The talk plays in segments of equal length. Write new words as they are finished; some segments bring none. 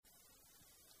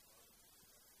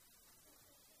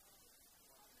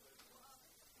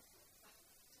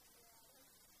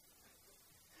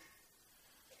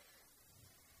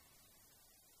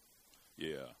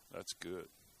That's good.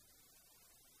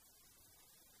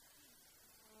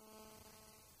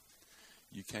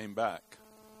 You came back.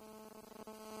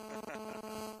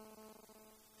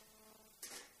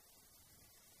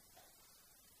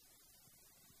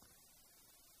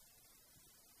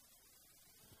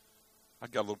 I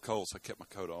got a little cold, so I kept my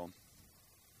coat on.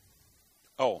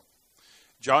 Oh,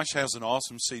 Josh has an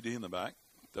awesome CD in the back.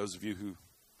 Those of you who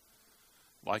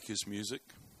like his music,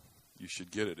 you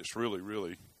should get it. It's really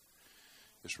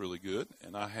good.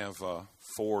 And I have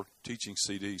 4 teaching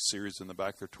CD series in the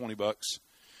back. They're $20,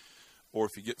 or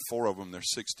if you get 4 of them, they're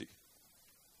 $60.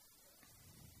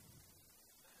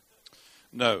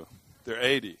 No, they're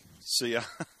 $80. See,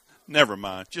 never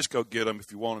mind. Just go get them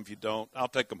if you want them. If you don't, I'll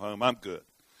take them home. I'm good.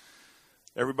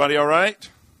 Everybody all right?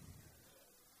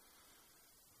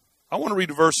 I want to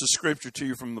read a verse of Scripture to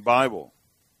you from the Bible.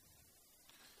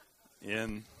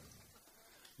 In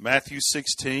Matthew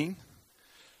 16,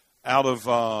 out of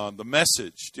the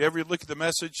Message. Do you ever look at the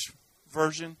Message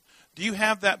version? Do you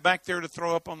have that back there to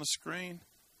throw up on the screen?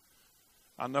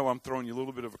 I know I'm throwing you a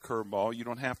little bit of a curveball. You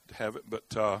don't have to have it,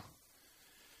 but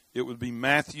it would be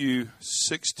Matthew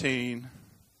 16,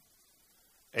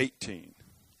 18.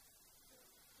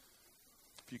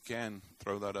 If you can,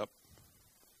 throw that up.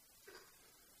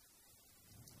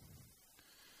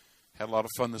 Had a lot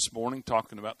of fun this morning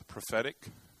talking about the prophetic.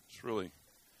 It's really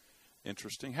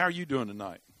interesting. How are you doing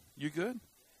tonight? You good?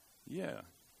 Yeah.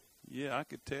 Yeah, I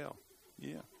could tell.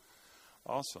 Yeah.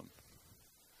 Awesome.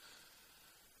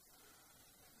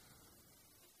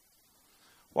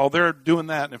 While they're doing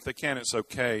that, and if they can, it's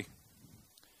okay.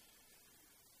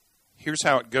 Here's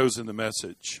how it goes in the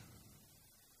Message.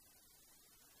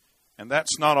 And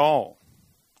that's not all.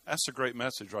 That's a great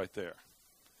message right there.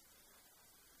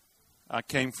 I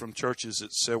came from churches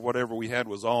that said whatever we had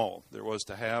was all there was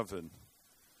to have, and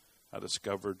I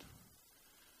discovered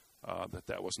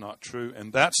that was not true.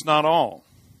 And that's not all.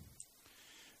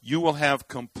 You will have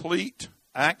complete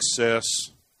access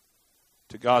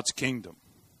to God's kingdom.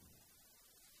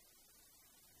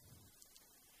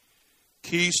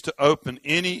 Keys to open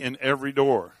any and every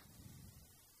door.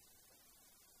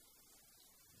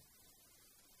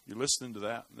 You're listening to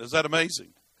that. Is that amazing?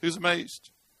 Who's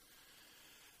amazed?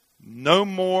 No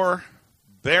more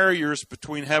barriers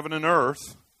between heaven and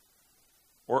earth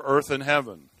or earth and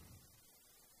heaven.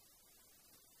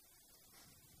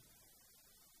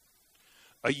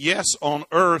 A yes on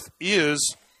earth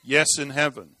is yes in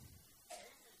heaven.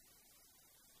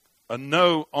 A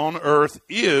no on earth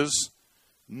is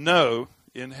no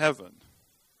in heaven.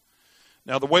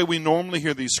 Now, the way we normally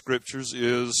hear these scriptures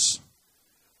is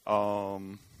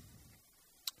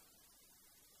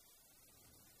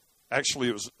actually,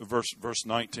 it was verse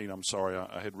 19. I'm sorry,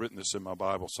 I had written this in my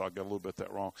Bible, so I got a little bit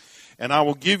that wrong. And I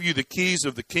will give you the keys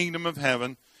of the kingdom of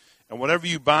heaven, and whatever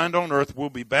you bind on earth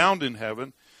will be bound in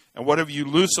heaven, and whatever you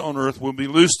loose on earth will be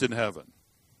loosed in heaven.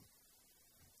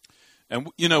 And,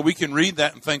 you know, we can read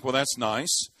that and think, well, that's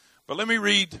nice. But let me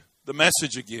read the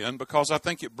Message again, because I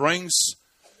think it brings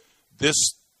this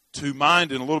to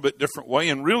mind in a little bit different way.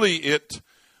 And really, it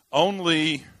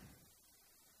only...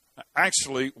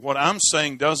 Actually, what I'm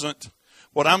saying doesn't,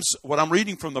 what I'm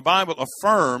reading from the Bible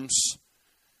affirms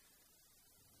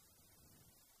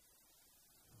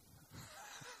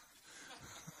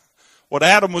what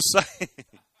Adam was saying.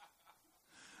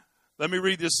 Let me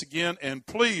read this again, and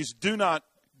please do not,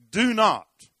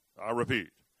 I repeat,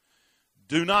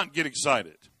 do not get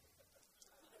excited.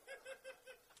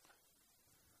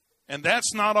 And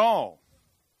that's not all.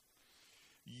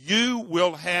 You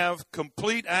will have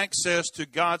complete access to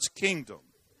God's kingdom.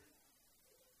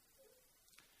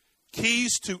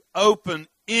 Keys to open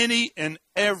any and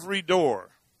every door.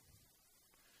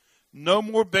 No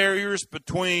more barriers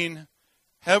between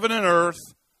heaven and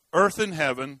earth and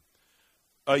heaven.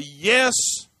 A yes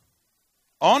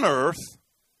on earth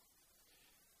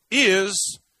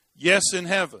is yes in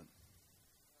heaven.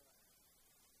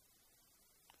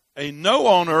 A no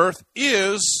on earth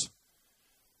is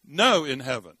no in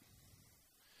heaven.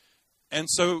 And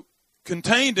so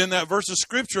contained in that verse of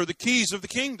Scripture are the keys of the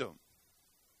kingdom.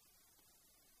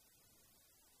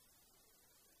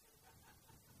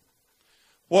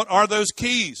 What are those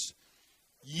keys?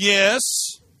 Yes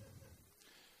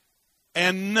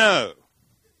and no.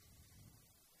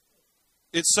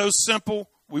 It's so simple,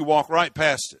 we walk right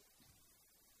past it.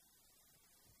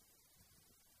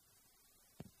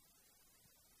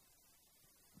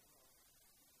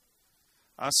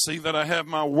 I see that I have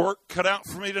my work cut out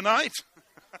for me tonight.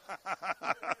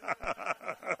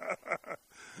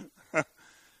 And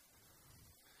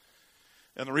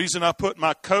the reason I put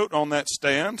my coat on that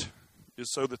stand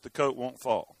is so that the coat won't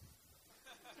fall.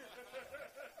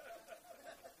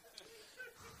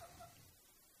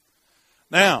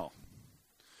 Now,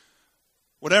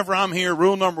 whenever I'm here,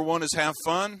 rule number 1 is have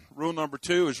fun. Rule number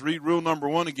 2 is read rule number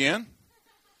 1 again.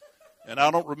 And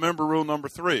I don't remember rule number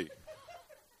 3.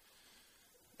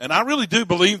 And I really do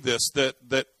believe this,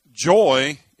 that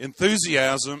joy,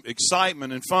 enthusiasm,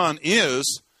 excitement, and fun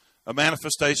is a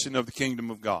manifestation of the kingdom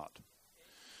of God.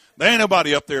 There ain't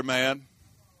nobody up there mad.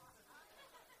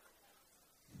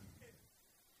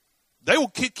 They will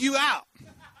kick you out.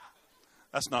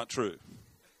 That's not true.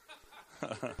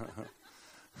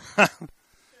 Put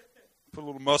a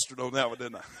little mustard on that one,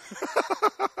 didn't I?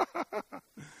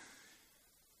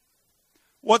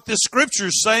 What this scripture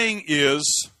is saying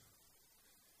is,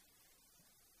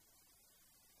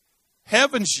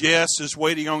 heaven's yes is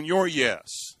waiting on your yes.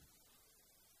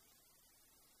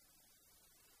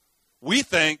 We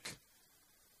think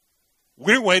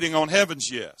we're waiting on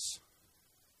heaven's yes.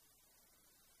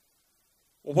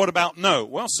 Well, what about no?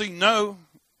 Well, see, no,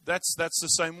 that's the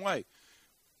same way.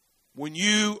 When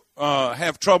you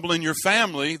have trouble in your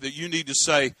family that you need to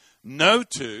say no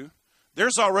to,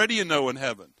 there's already a no in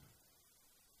heaven.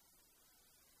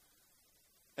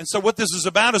 And so what this is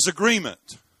about is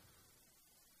agreement.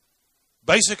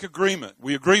 Basic agreement.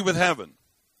 We agree with heaven.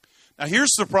 Now,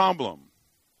 here's the problem.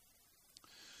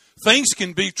 Things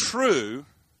can be true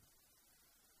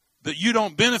that you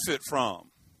don't benefit from.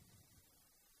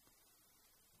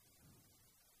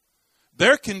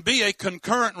 There can be a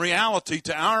concurrent reality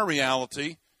to our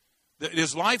reality that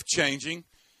is life-changing,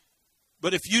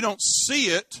 but if you don't see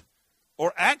it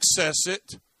or access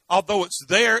it, although it's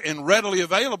there and readily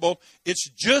available, it's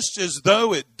just as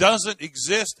though it doesn't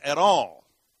exist at all.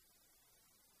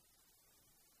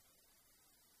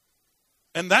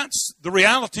 And that's the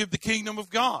reality of the kingdom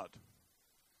of God.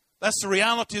 That's the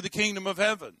reality of the kingdom of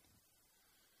heaven.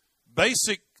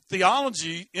 Basic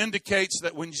theology indicates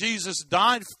that when Jesus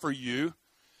died for you,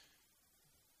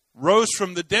 rose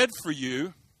from the dead for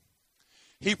you,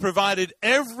 he provided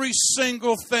every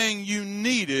single thing you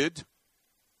needed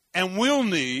and will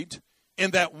need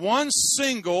in that one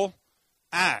single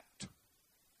act.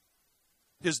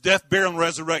 His death, burial, and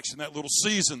resurrection, that little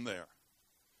season there.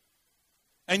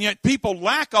 And yet people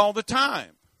lack all the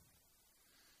time.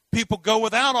 People go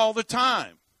without all the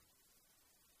time.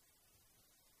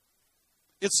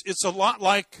 It's a lot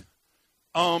like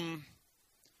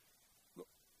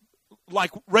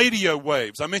radio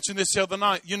waves. I mentioned this the other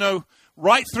night. You know,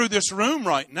 right through this room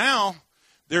right now,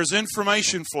 there's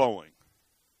information flowing.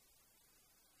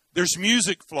 There's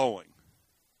music flowing.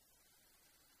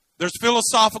 There's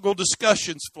philosophical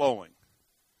discussions flowing.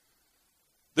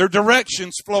 There are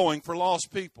directions flowing for lost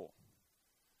people.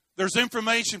 There's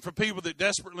information for people that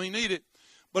desperately need it.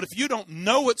 But if you don't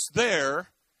know it's there,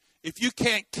 if you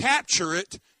can't capture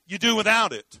it, you do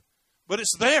without it. But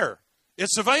it's there.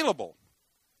 It's available.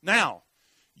 Now,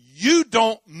 you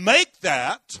don't make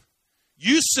that.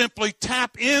 You simply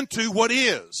tap into what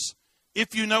is,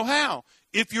 if you know how,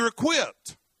 if you're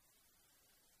equipped.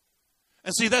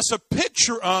 And see, that's a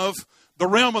picture of the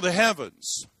realm of the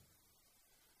heavens.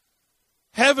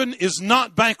 Heaven is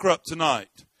not bankrupt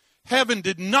tonight. Heaven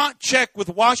did not check with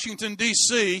Washington,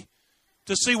 D.C.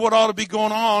 to see what ought to be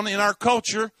going on in our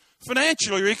culture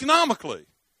financially or economically.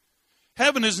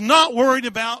 Heaven is not worried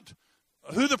about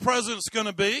who the president's going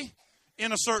to be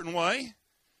in a certain way,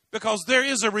 because there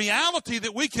is a reality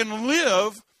that we can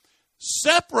live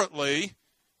separately,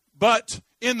 but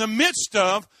in the midst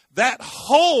of that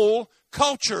whole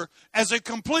culture as a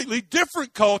completely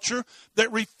different culture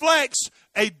that reflects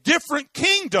a different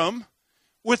kingdom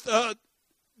with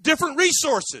different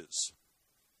resources.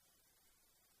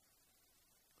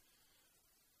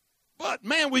 But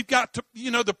man, we've got to,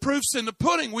 the proof's in the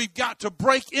pudding. We've got to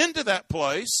break into that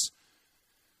place.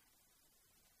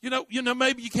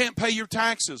 Maybe you can't pay your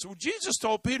taxes. Well, Jesus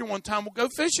told Peter one time, well, go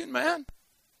fishing, man.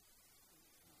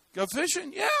 Go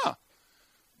fishing? Yeah.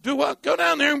 Do what? Go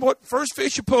down there and what first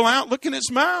fish you pull out, look in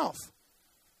its mouth.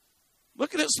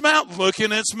 Look at its mouth. Look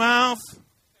in its mouth.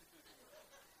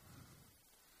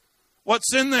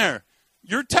 What's in there?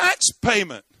 Your tax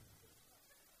payment.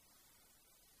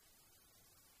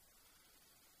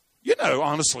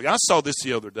 Honestly, I saw this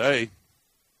the other day.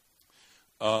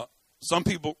 Some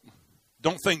people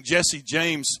don't think Jesse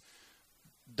James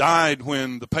died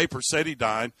when the paper said he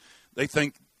died. They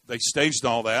think they staged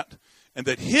all that. And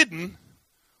that hidden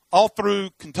all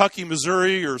through Kentucky,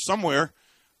 Missouri, or somewhere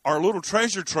are little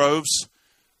treasure troves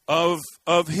of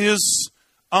his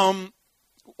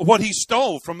what he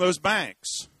stole from those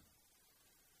banks.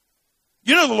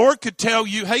 The Lord could tell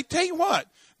you, hey, tell you what,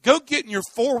 go get in your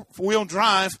four-wheel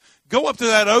drive, go up to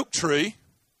that oak tree,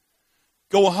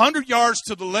 go 100 yards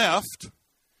to the left,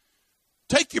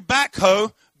 take your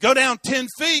backhoe, Go down 10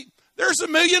 feet, there's $1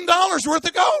 million worth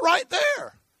of gold right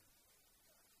there.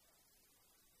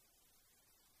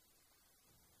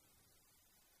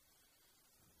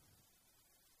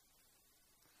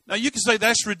 Now you can say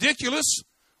that's ridiculous.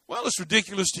 Well, it's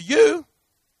ridiculous to you.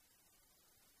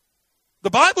 The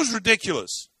Bible's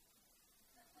ridiculous.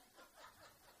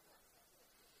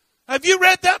 Have you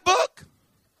read that book?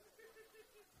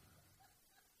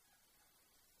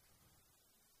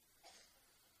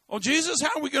 Oh, Jesus,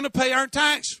 how are we going to pay our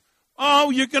tax? Oh,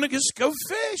 you're going to just go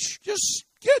fish. Just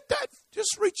get that.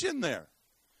 Just reach in there.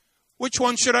 Which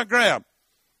one should I grab?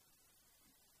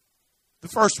 The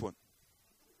first one.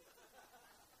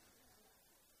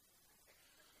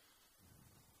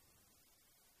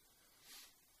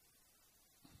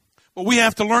 But we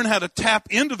have to learn how to tap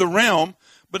into the realm.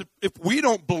 But if we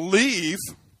don't believe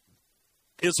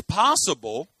it's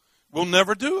possible, we'll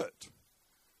never do it.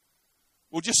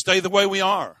 We'll just stay the way we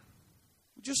are.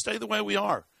 We'll just stay the way we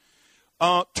are.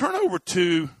 Turn over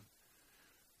to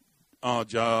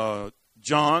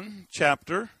John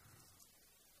chapter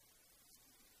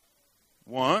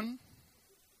 1.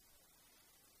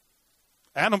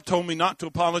 Adam told me not to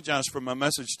apologize for my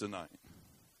message tonight.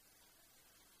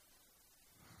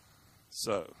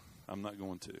 So, I'm not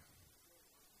going to.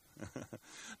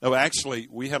 No, actually,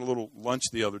 we had a little lunch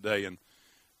the other day, and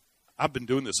I've been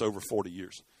doing this over 40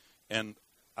 years. And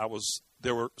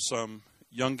there were some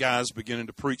young guys beginning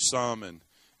to preach some, and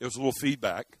it was a little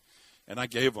feedback. And I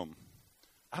gave them,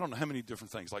 I don't know how many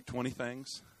different things, like 20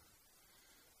 things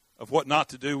of what not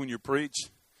to do when you preach.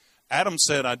 Adam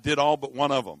said I did all but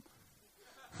one of them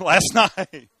last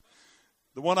night.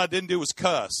 The one I didn't do was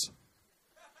cuss.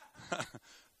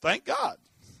 Thank God.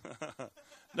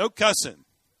 No cussing.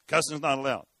 Cussing is not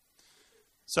allowed.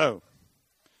 So,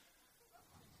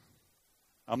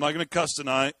 I'm not going to cuss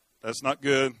tonight. That's not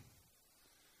good.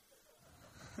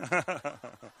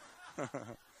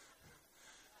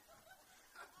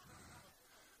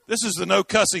 This is the no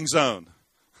cussing zone.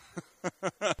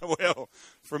 Well,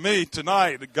 for me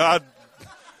tonight, God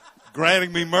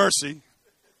granting me mercy.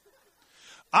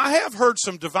 I have heard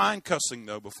some divine cussing,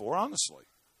 though, before, honestly.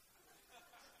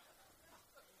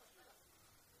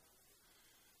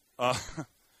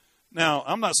 Now,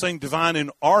 I'm not saying divine in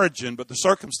origin, but the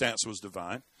circumstance was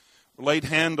divine. I laid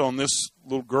hand on this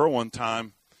little girl one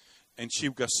time, and she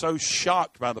got so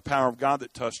shocked by the power of God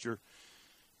that touched her.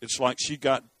 It's like she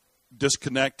got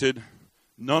disconnected.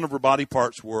 None of her body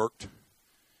parts worked.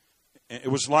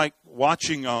 It was like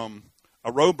watching a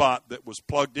robot that was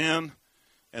plugged in,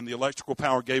 and the electrical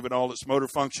power gave it all its motor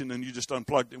function, and you just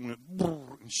unplugged it, and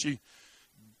she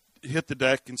hit the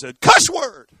deck and said, "Cuss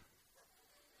word!"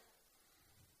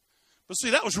 But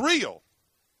see, that was real.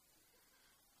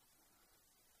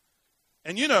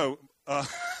 And you know,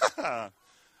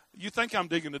 you think I'm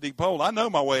digging a deep hole. I know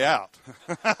my way out.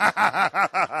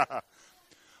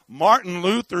 Martin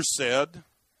Luther said,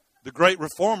 the great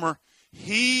reformer,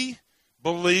 he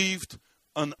believed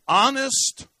an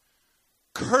honest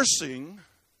cursing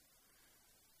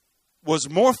was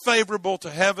more favorable to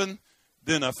heaven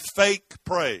than a fake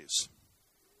praise.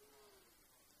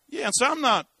 Yeah, and so I'm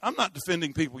not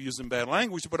defending people using bad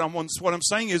language, but what I'm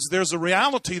saying is there's a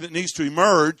reality that needs to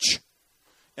emerge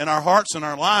in our hearts and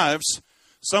our lives,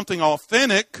 something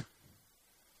authentic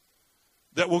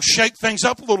that will shake things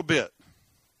up a little bit.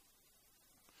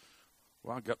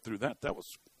 Well, I got through that. That was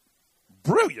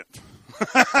brilliant.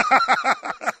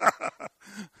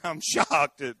 I'm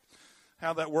shocked at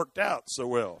how that worked out so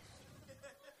well.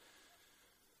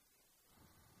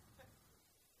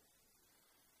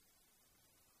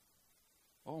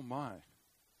 Oh, my.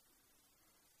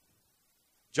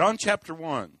 John chapter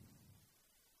 1.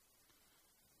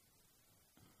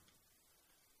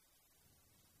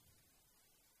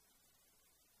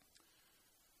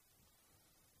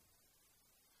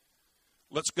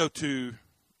 Let's go to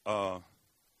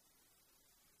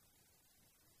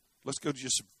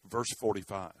just verse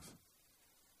 45.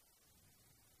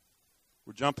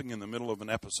 We're jumping in the middle of an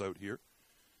episode here.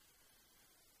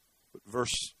 But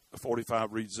verse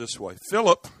 45 reads this way.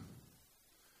 Philip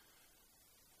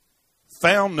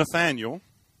found Nathanael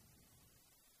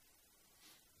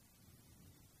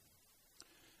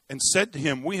and said to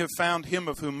him, "We have found him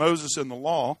of whom Moses in the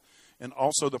law and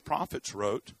also the prophets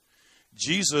wrote,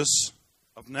 Jesus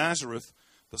of Nazareth,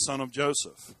 the son of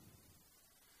Joseph."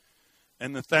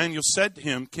 And Nathanael said to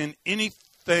him, "Can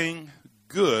anything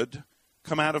good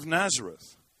come out of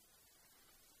Nazareth?"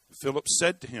 Philip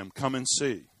said to him, "Come and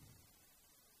see."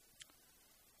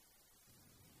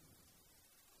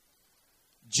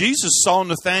 Jesus saw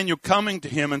Nathanael coming to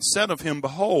him and said of him,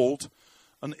 "Behold,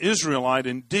 an Israelite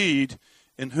indeed,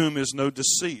 in whom is no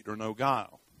deceit or no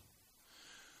guile.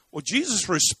 Well, Jesus'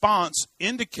 response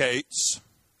indicates,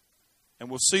 and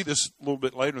we'll see this a little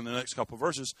bit later in the next couple of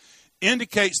verses,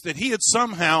 indicates that he had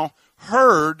somehow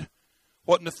heard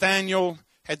what Nathanael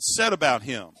had said about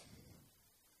him.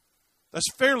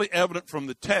 That's fairly evident from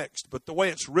the text, but the way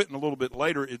it's written a little bit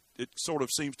later, it sort of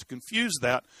seems to confuse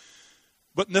that.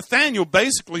 But Nathanael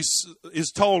basically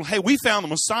is told, hey, we found the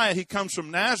Messiah. He comes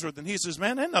from Nazareth. And he says,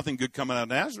 man, there's nothing good coming out of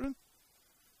Nazareth.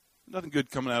 Nothing good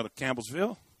coming out of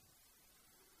Campbellsville.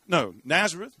 No,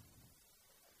 Nazareth.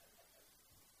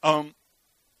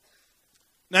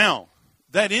 Now,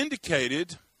 that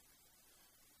indicated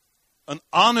an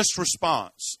honest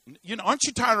response. You know, aren't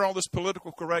you tired of all this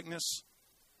political correctness?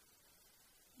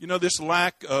 You know, this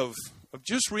lack of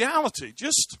just reality,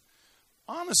 just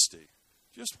honesty.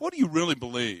 Just what do you really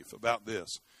believe about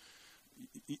this?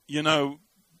 You know,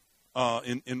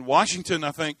 in Washington,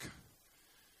 I think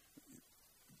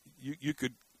you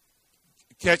could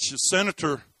catch a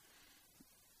senator,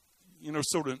 you know,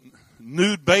 sort of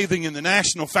nude bathing in the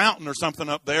National Fountain or something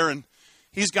up there, and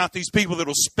he's got these people that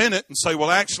will spin it and say, well,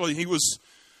 actually, he was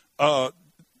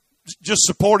just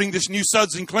supporting this new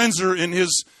Suds and Cleanser in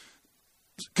his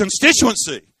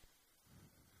constituency.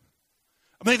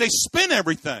 I mean, they spin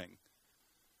everything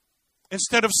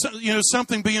instead of, you know,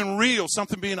 something being real,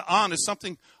 something being honest,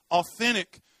 something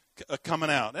authentic coming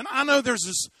out. And I know there's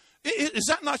this. Is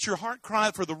that not your heart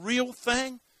cry for the real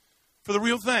thing? For the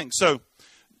real thing. So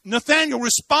Nathanael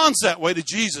responds that way to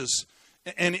Jesus,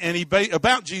 and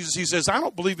about Jesus, he says, I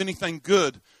don't believe anything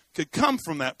good could come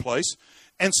from that place.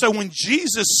 And so when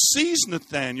Jesus sees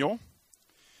Nathanael,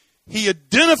 he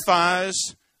identifies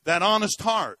that honest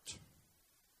heart.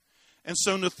 And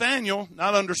so Nathanael,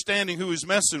 not understanding who he's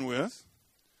messing with,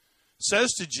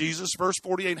 says to Jesus, verse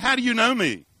 48, how do you know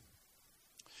me?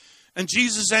 And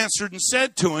Jesus answered and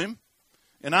said to him,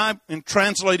 and I'm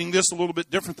translating this a little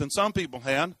bit different than some people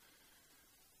had.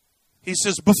 He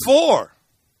says, before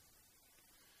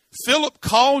Philip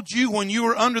called you when you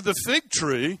were under the fig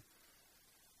tree,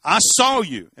 I saw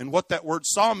you. And what that word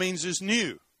saw means is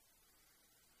knew.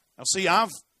 Now see, I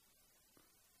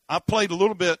played a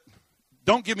little bit.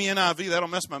 Don't give me NIV. That'll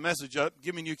mess my message up.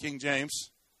 Give me New King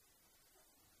James.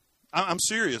 I'm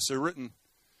serious. They're written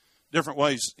different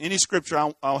ways. Any scripture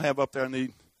I'll have up there I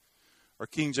need, or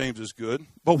King James is good.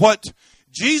 But what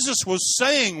Jesus was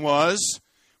saying was,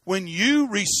 when you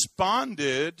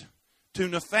responded to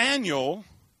Nathanael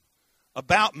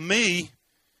about me,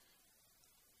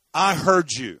 I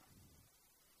heard you.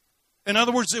 In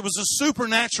other words, it was a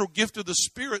supernatural gift of the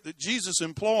Spirit that Jesus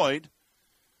employed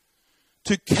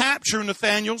to capture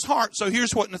Nathanael's heart. So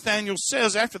here's what Nathanael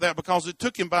says after that, because it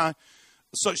took him by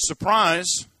such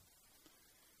surprise.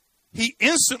 He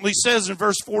instantly says in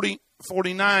verse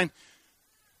 49,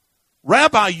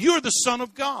 Rabbi, you're the Son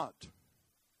of God.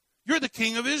 You're the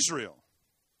King of Israel.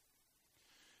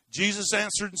 Jesus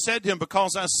answered and said to him,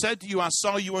 because I said to you, I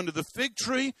saw you under the fig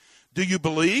tree, do you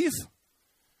believe?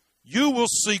 You will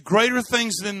see greater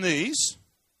things than these.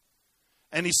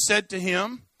 And he said to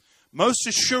him, most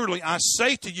assuredly, I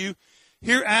say to you,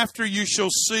 hereafter you shall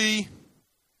see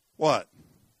what?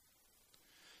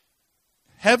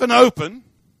 Heaven open,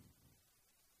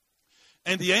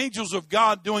 and the angels of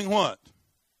God doing what?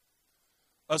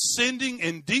 Ascending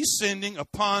and descending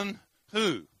upon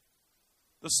who?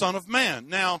 The Son of Man.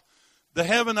 Now, the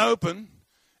heaven open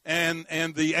and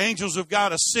the angels of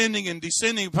God ascending and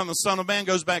descending upon the Son of Man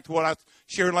goes back to what I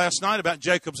shared last night about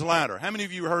Jacob's ladder. How many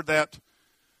of you heard that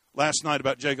last night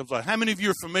about Jacob's ladder? How many of you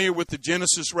are familiar with the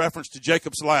Genesis reference to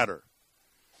Jacob's ladder?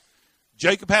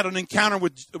 Jacob had an encounter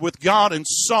with God and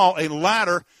saw a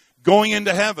ladder going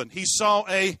into heaven. He saw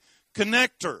a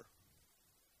connector.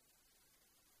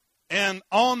 And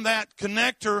on that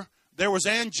connector, there was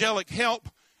angelic help,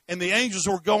 and the angels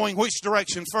were going which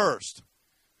direction first?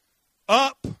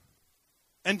 Up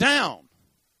and down.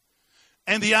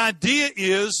 And the idea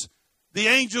is the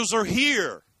angels are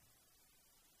here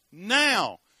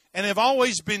now and have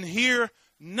always been here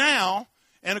now.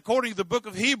 And according to the book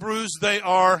of Hebrews, they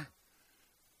are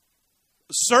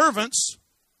servants,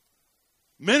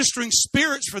 ministering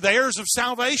spirits for the heirs of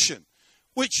salvation,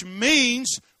 which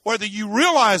means whether you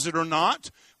realize it or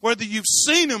not, whether you've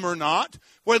seen them or not,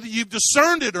 whether you've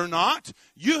discerned it or not,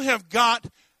 you have got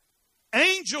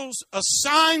angels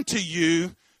assigned to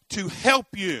you to help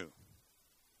you.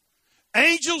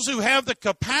 Angels who have the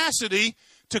capacity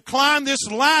to climb this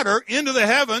ladder into the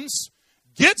heavens,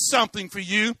 get something for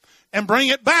you, and bring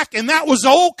it back. And that was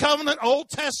Old Covenant, Old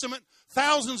Testament,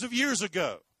 thousands of years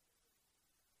ago.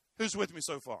 Who's with me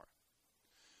so far?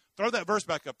 Throw that verse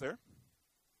back up there.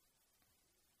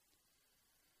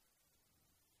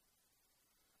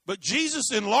 But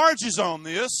Jesus enlarges on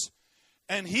this,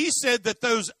 and he said that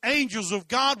those angels of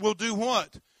God will do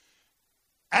what?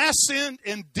 Ascend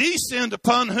and descend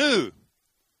upon who?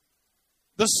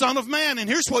 The Son of Man. And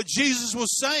here's what Jesus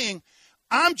was saying.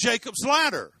 I'm Jacob's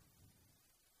ladder.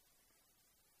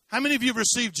 How many of you have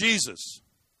received Jesus?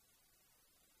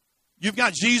 You've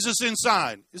got Jesus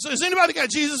inside. Has anybody got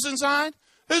Jesus inside?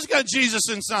 Who's got Jesus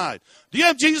inside? Do you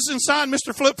have Jesus inside,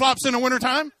 Mr. Flip-Flops, in the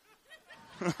wintertime?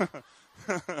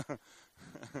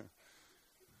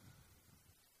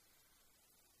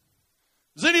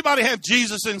 Does anybody have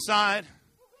Jesus inside?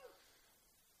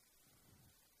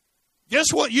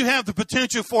 Guess what you have the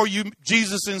potential for, you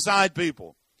Jesus inside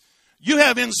people? You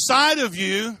have inside of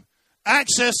you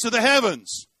access to the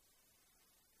heavens.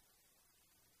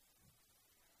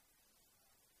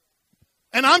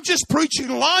 And I'm just preaching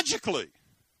logically.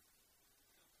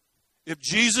 If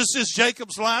Jesus is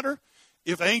Jacob's ladder,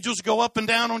 if angels go up and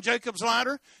down on Jacob's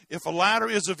ladder, if a ladder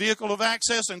is a vehicle of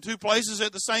access in two places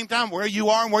at the same time, where you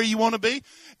are and where you want to be,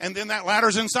 and then that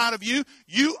ladder's inside of you,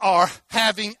 you are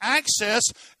having access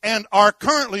and are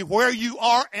currently where you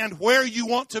are and where you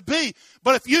want to be.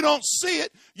 But if you don't see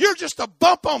it, you're just a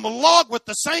bump on the log with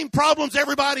the same problems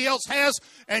everybody else has,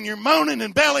 and you're moaning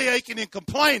and belly aching and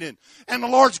complaining. And the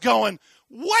Lord's going,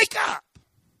 wake up!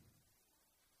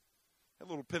 That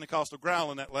little Pentecostal growl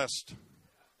in that last...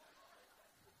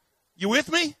 You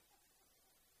with me?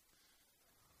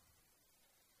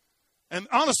 And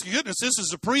honest to goodness, this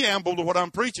is a preamble to what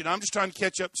I'm preaching. I'm just trying to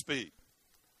catch up speed.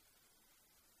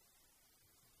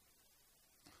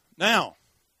 Now,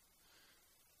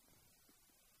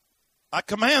 I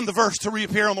command the verse to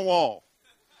reappear on the wall.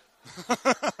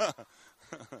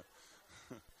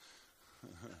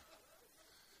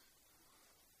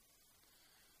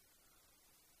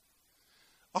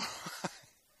 All right.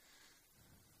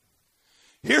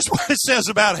 Here's what it says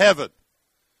about heaven.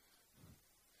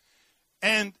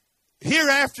 And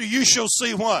hereafter you shall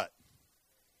see what?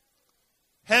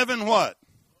 Heaven what?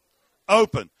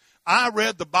 Open. I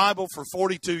read the Bible for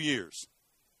 42 years.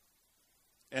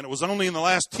 And it was only in the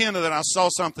last 10 that I saw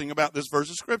something about this verse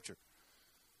of Scripture.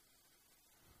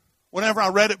 Whenever I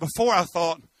read it before, I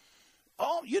thought,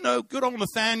 oh, good old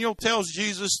Nathaniel tells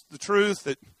Jesus the truth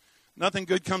that nothing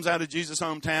good comes out of Jesus'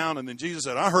 hometown. And then Jesus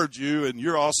said, I heard you, and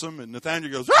you're awesome. And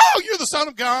Nathaniel goes, oh, you're the Son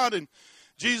of God. And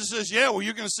Jesus says, yeah, well,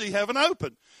 you're going to see heaven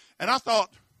open. And I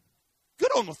thought,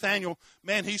 good old Nathaniel,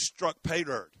 man, he struck pay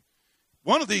dirt.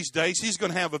 One of these days, he's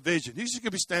going to have a vision. He's just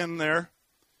going to be standing there,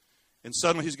 and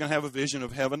suddenly he's going to have a vision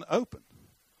of heaven open.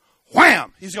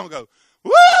 Wham! He's going to go,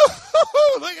 woo!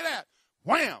 Look at that.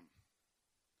 Wham!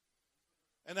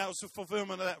 And that was the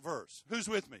fulfillment of that verse. Who's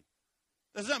with me?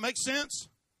 Does that make sense?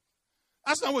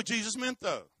 That's not what Jesus meant,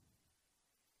 though.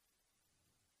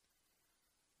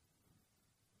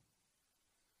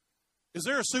 Is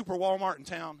there a super Walmart in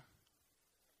town?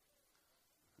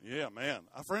 Yeah, man.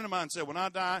 A friend of mine said, when I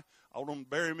die, I want them to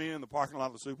bury me in the parking lot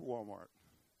of the super Walmart.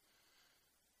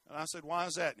 And I said, why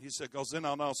is that? And he said, because then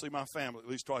I'll see my family at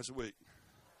least twice a week.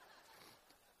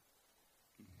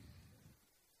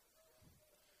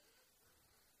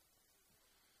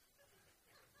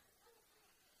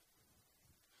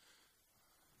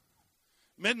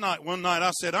 Midnight one night, I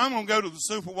said, I'm going to go to the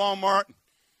super Walmart and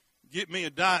get me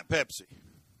a Diet Pepsi.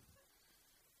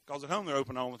 Because at home they're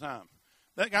open all the time.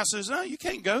 That guy says, no, you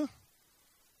can't go.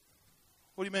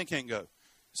 What do you mean can't go?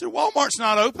 He said, Walmart's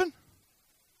not open.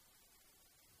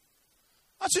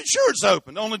 I said, sure it's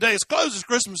open. The only day it's closed is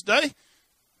Christmas Day.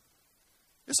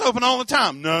 It's open all the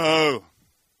time. No.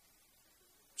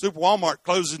 Super Walmart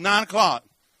closes at 9 o'clock.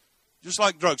 Just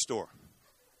like drugstore.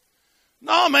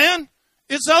 No, man.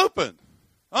 It's open.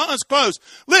 It's closed.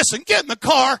 Listen, get in the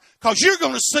car because you're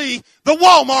going to see the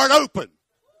Walmart open.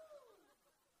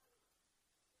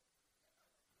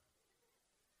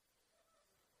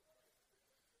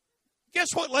 Guess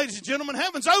what, ladies and gentlemen?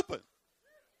 Heaven's open.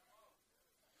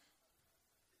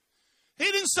 He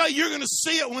didn't say you're going to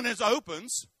see it when it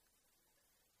opens.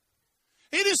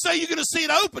 He didn't say you're going to see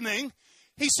it opening.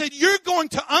 He said you're going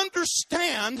to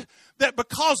understand that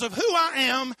because of who I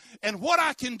am and what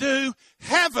I can do,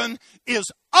 heaven is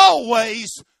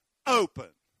always open.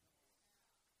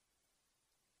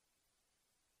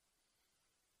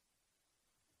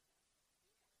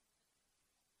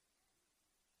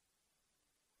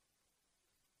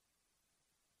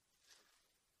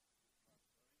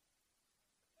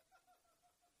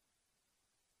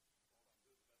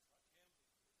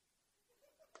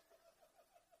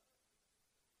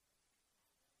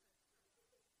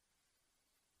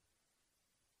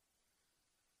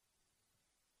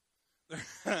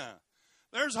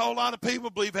 There's a whole lot of people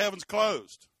believe heaven's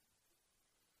closed.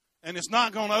 And it's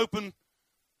not going to open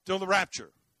till the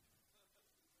rapture.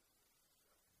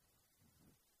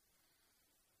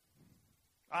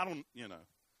 I'm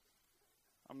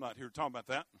not here to talk about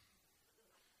that.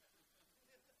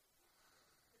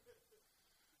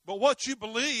 But what you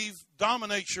believe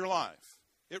dominates your life.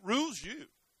 It rules you.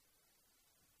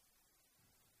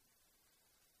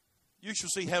 You shall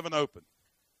see heaven open.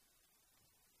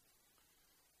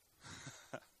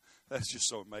 That's just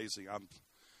so amazing. I'm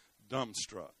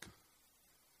dumbstruck.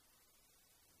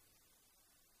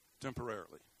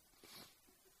 Temporarily.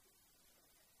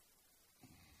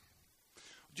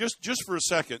 Just for a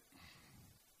second,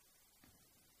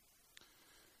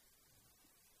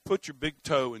 put your big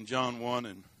toe in John 1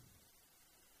 and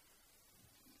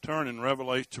turn in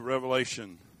to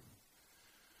Revelation.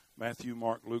 Matthew,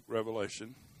 Mark, Luke,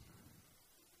 Revelation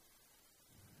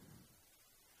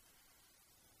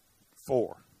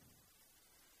 4.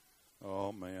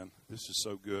 Oh, man, this is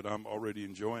so good. I'm already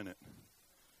enjoying it.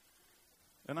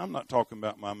 And I'm not talking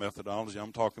about my methodology.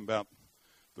 I'm talking about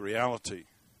the reality.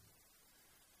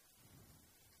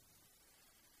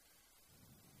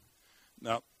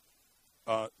 Now,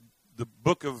 the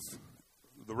book of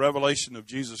the Revelation of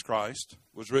Jesus Christ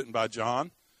was written by John,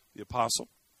 the apostle.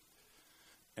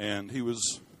 And he'd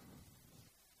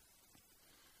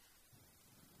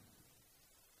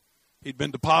been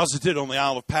deposited on the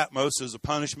Isle of Patmos as a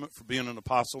punishment for being an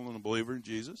apostle and a believer in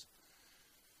Jesus.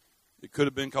 It could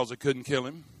have been because they couldn't kill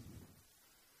him.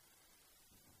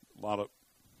 A lot of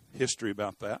history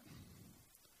about that.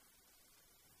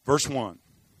 Verse 1.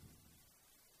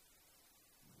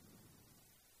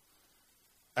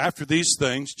 After these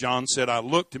things, John said, I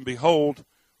looked, and behold,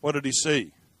 what did he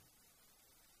see?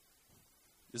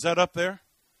 Is that up there?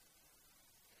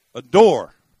 A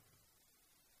door.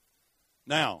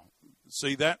 Now,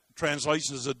 see, that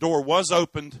translation is a door was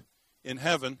opened in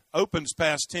heaven. Opened's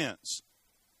past tense.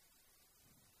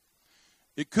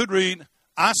 It could read,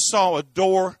 I saw a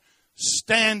door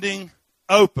standing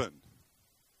open.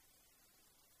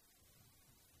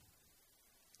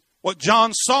 What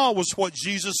John saw was what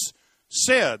Jesus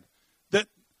said, that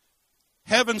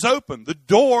heaven's open. The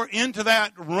door into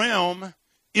that realm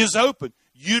is open.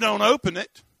 You don't open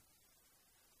it.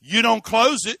 You don't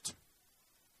close it.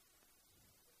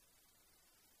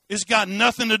 It's got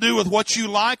nothing to do with what you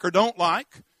like or don't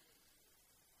like.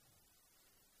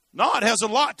 No, it has a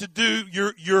lot to do,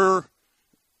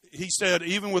 he said,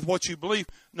 even with what you believe.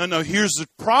 No, here's the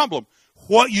problem.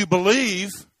 What you believe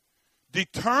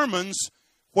determines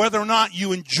whether or not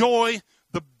you enjoy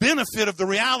the benefit of the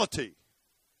reality.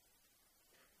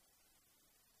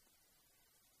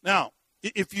 Now,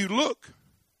 if you look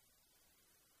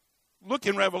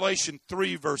in Revelation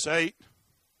 3, verse 8.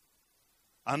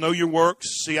 I know your works.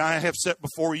 See, I have set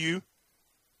before you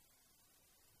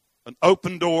an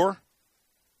open door,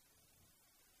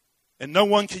 and no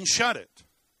one can shut it.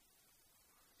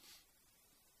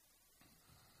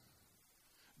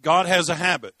 God has a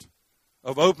habit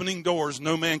of opening doors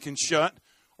no man can shut,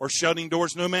 or shutting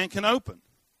doors no man can open.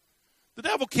 The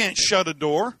devil can't shut a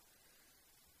door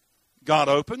God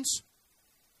opens.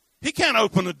 He can't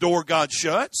open a door God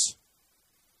shuts.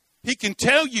 He can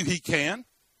tell you he can.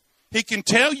 He can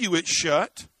tell you it's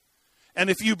shut. And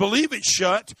if you believe it's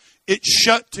shut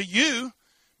to you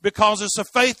because it's a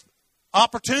faith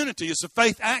opportunity. It's a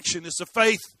faith action. It's a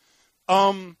faith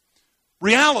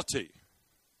reality.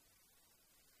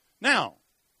 Now,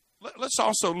 let's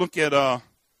also look at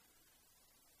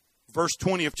verse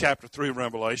 20 of chapter 3 of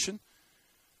Revelation.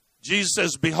 Jesus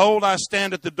says, behold, I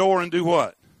stand at the door and do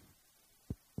what?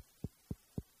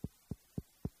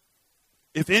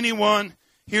 If anyone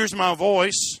hears my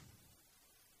voice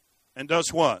and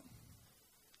does what?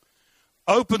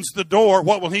 Opens the door,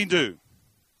 what will he do?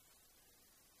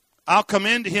 I'll come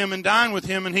into him and dine with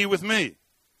him and he with me.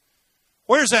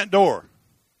 Where's that door?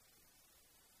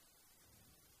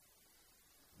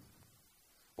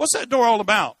 What's that door all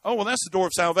about? Oh, well, that's the door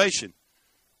of salvation.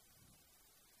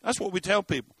 That's what we tell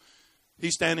people.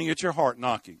 He's standing at your heart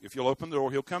knocking. If you'll open the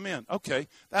door, he'll come in. Okay,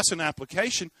 that's an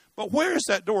application. But where is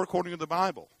that door according to the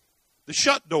Bible? The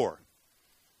shut door.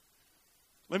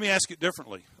 Let me ask it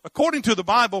differently. According to the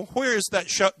Bible, where is that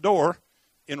shut door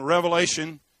in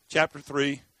Revelation chapter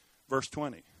 3, verse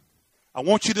 20? I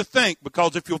want you to think,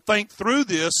 because if you'll think through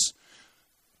this,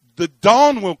 the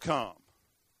dawn will come.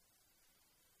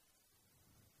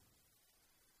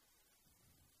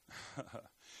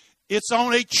 It's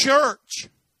on a church.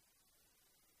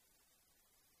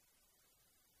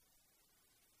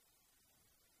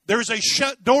 There's a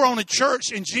shut door on a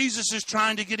church, and Jesus is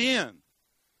trying to get in.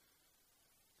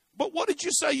 But what did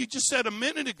you say? You just said a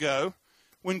minute ago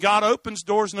When God opens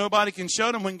doors, nobody can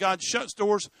shut them. When God shuts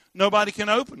doors, nobody can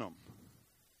open them.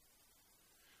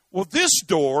 Well, this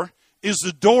door is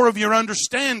the door of your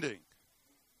understanding.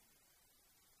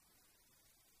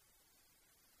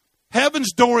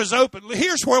 Heaven's door is open.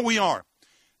 Here's where we are.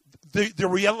 The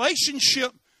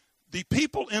relationship the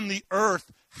people in the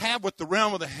earth have with the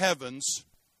realm of the heavens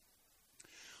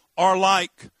are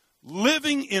like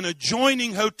living in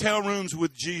adjoining hotel rooms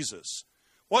with Jesus.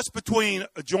 What's between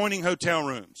adjoining hotel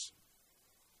rooms?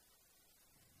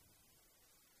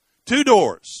 2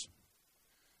 doors.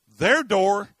 Their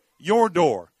door, your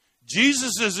door.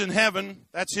 Jesus is in heaven,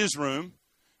 that's his room.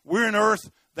 We're in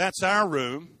earth, that's our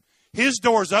room. His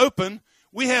door's open.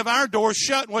 We have our doors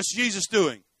shut. And what's Jesus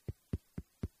doing?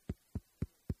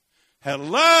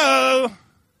 Hello?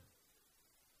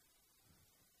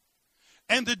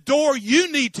 And the door you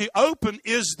need to open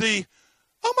is the,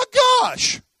 oh my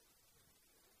gosh,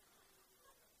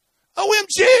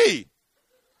 OMG,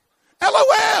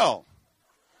 LOL,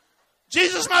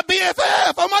 Jesus my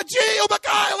BFF, oh my G, oh my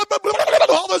God,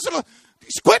 all those little,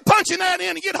 quit punching that in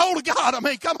and get hold of God. I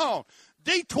mean, come on.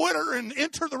 De-Twitter and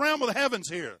enter the realm of the heavens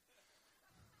here.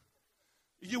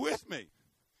 Are you with me?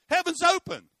 Heaven's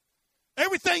open.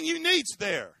 Everything you need's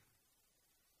there.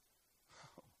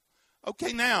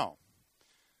 Okay, now.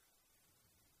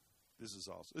 This is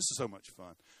awesome. This is so much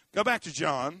fun. Go back to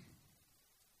John.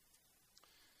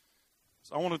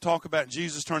 So I want to talk about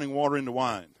Jesus turning water into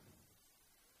wine.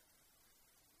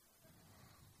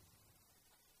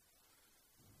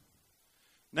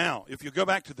 Now, if you go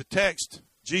back to the text,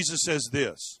 Jesus says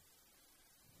this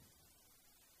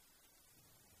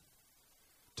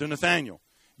to Nathanael,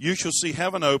 you shall see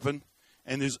heaven open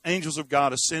and the angels of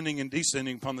God ascending and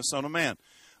descending upon the Son of Man.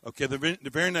 Okay, the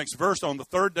very next verse, on the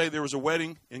 3rd day there was a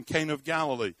wedding in Cana of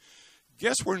Galilee.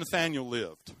 Guess where Nathanael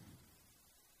lived?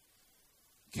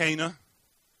 Cana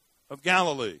of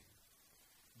Galilee.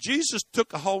 Jesus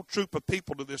took a whole troop of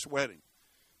people to this wedding.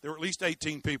 There were at least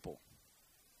 18 people.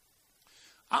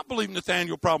 I believe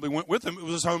Nathanael probably went with him. It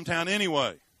was his hometown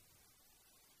anyway.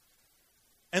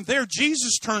 And there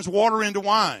Jesus turns water into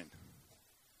wine.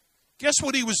 Guess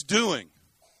what he was doing?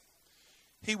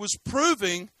 He was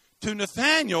proving to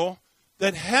Nathanael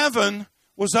that heaven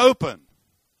was open.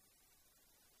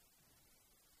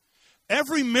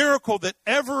 Every miracle that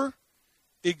ever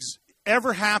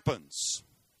happens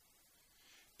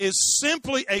is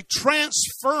simply a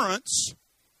transference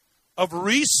of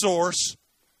resource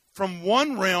from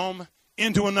one realm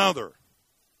into another.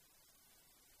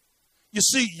 You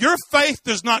see, your faith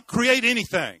does not create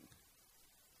anything.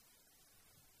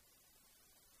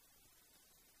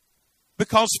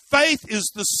 Because faith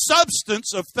is the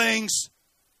substance of things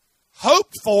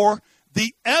hoped for,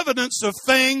 the evidence of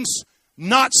things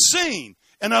not seen.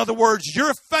 In other words,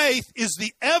 your faith is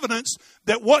the evidence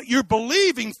that what you're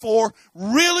believing for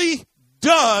really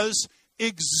does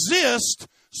exist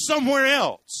somewhere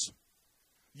else.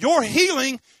 Your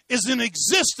healing is in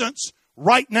existence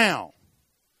right now.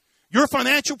 Your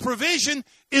financial provision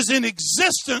is in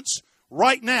existence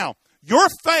right now. Your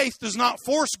faith does not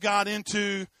force God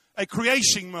into a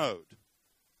creation mode.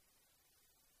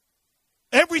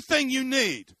 Everything you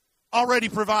need already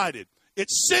provided.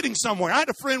 It's sitting somewhere. I had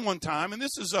a friend one time, and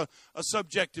this is a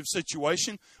subjective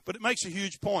situation, but it makes a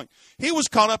huge point. He was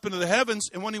caught up into the heavens,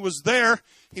 and when he was there,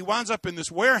 he winds up in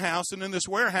this warehouse, and in this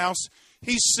warehouse,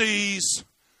 he sees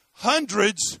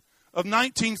hundreds of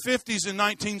 1950s and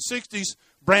 1960s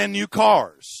brand new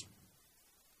cars.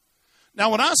 Now,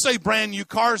 when I say brand new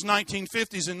cars,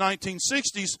 1950s and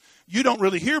 1960s, you don't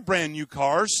really hear brand new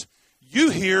cars. You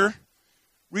hear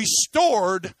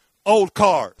restored old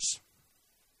cars.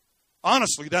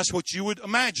 Honestly, that's what you would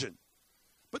imagine.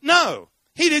 But no,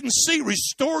 he didn't see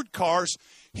restored cars.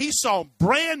 He saw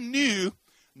brand new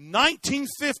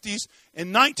 1950s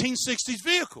and 1960s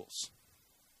vehicles.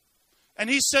 And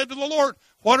he said to the Lord,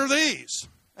 what are these?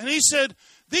 And he said,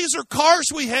 these are cars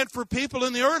we had for people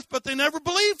in the earth, but they never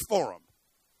believed for them.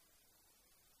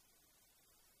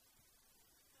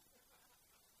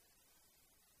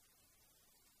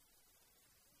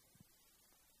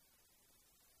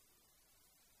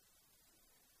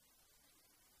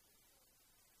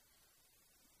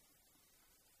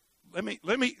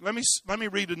 Let me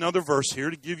read another verse here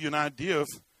to give you an idea of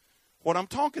what I'm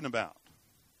talking about.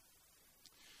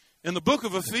 In the book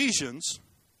of Ephesians,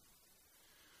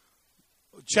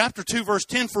 chapter 2, verse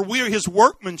 10, for we are his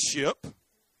workmanship,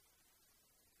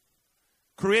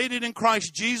 created in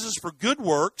Christ Jesus for good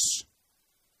works.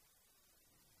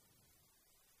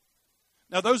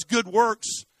 Now, those good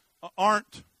works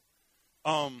aren't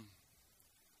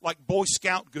like Boy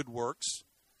Scout good works.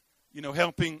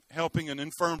 helping an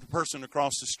infirmed person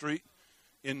across the street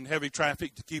in heavy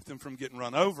traffic to keep them from getting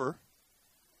run over.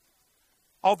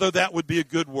 Although that would be a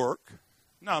good work.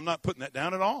 No, I'm not putting that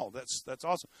down at all. That's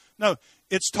awesome. No,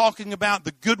 it's talking about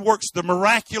the good works, the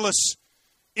miraculous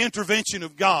intervention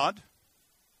of God.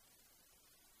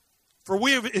 For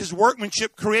we are his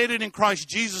workmanship, created in Christ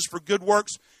Jesus for good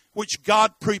works, which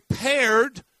God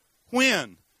prepared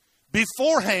when?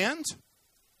 Beforehand.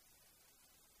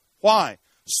 Why?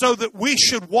 So that we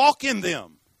should walk in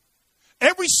them.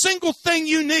 Every single thing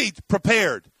you need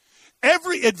prepared.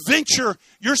 Every adventure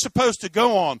you're supposed to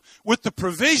go on with the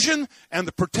provision and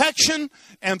the protection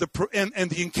and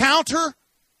the encounter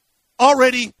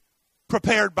already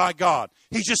prepared by God.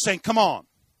 He's just saying, come on.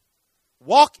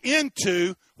 Walk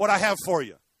into what I have for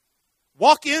you.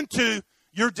 Walk into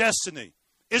your destiny.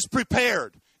 It's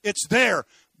prepared. It's there.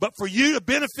 But for you to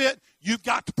benefit, you've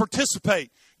got to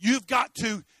participate. You've got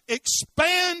to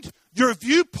expand your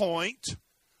viewpoint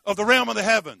of the realm of the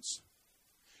heavens.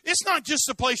 It's not just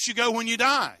the place you go when you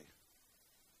die.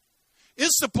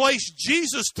 It's the place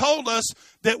Jesus told us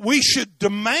that we should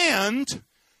demand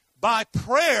by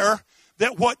prayer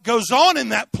that what goes on in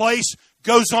that place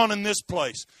goes on in this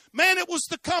place. Man, it was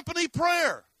the company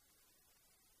prayer.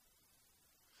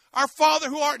 Our Father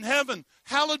who art in heaven,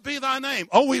 hallowed be thy name.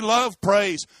 Oh, we love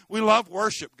praise. We love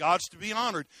worship. God's to be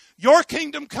honored. Your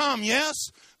kingdom come,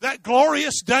 yes. That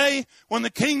glorious day when the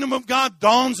kingdom of God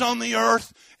dawns on the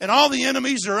earth and all the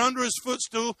enemies are under his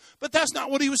footstool. But that's not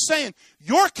what he was saying.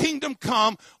 Your kingdom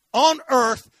come on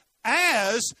earth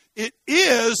as it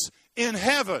is in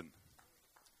heaven.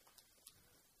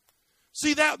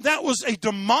 See, that was a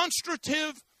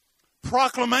demonstrative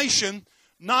proclamation,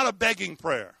 not a begging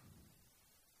prayer.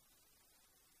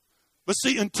 But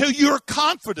see, until you're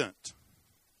confident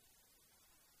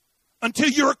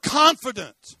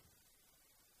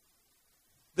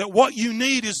that what you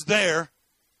need is there,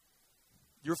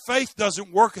 your faith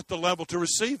doesn't work at the level to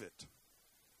receive it.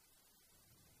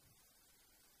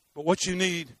 But what you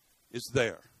need is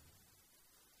there.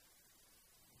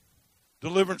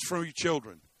 Deliverance from your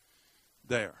children,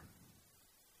 there.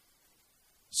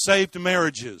 Saved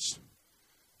marriages,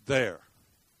 there.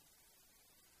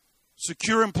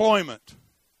 Secure employment,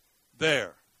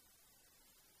 there.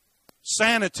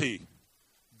 Sanity,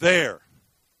 there.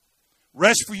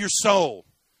 Rest for your soul,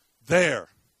 there.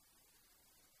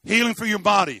 Healing for your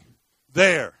body,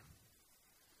 there.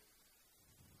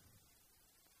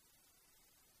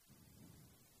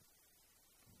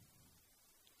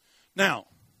 Now,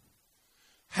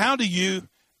 how do you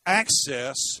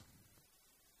access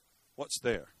what's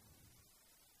there?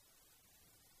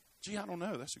 Gee, I don't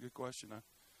know. That's a good question. I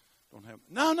don't have.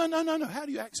 No. How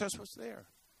do you access what's there?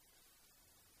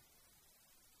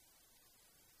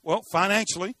 Well,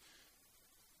 financially,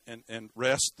 and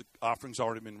rest, the offering's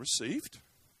already been received.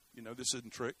 You know, this isn't a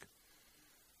trick.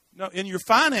 No, in your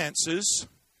finances,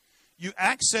 you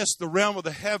access the realm of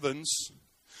the heavens.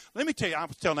 Let me tell you, I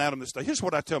was telling Adam this day. Here's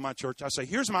what I tell my church. I say,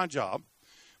 here's my job.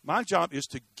 My job is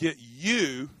to get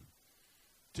you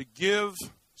to give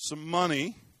some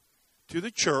money to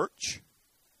the church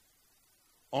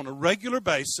on a regular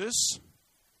basis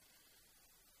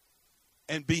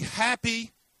and be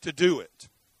happy to do it.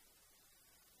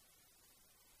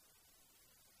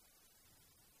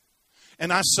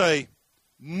 And I say,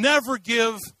 never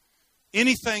give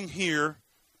anything here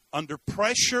under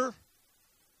pressure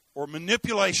or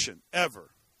manipulation,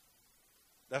 ever.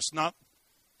 That's not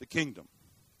the kingdom.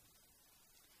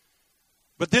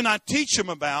 But then I teach them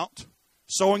about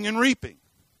sowing and reaping.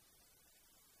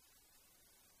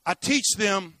 I teach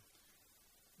them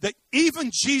that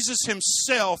even Jesus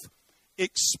himself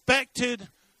expected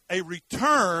a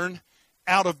return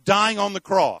out of dying on the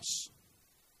cross.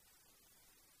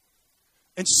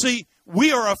 And see,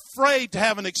 we are afraid to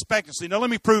have an expectancy. Now let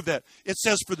me prove that. It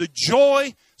says, for the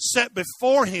joy set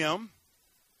before him,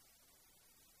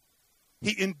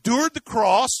 he endured the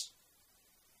cross,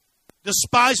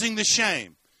 despising the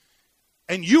shame.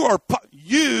 And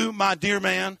you, my dear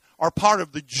man, are part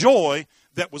of the joy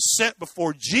that was set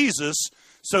before Jesus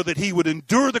so that he would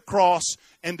endure the cross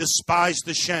and despise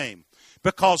the shame.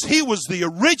 Because he was the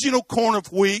original corn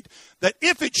of wheat that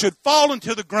if it should fall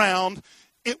into the ground,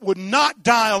 it would not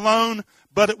die alone,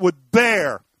 but it would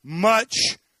bear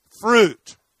much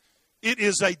fruit. It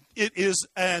is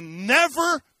a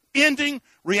never-ending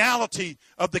reality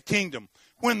of the kingdom.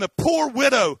 When the poor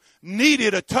widow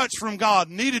needed a touch from God,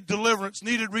 needed deliverance,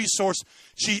 needed resource,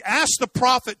 she asked the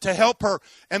prophet to help her.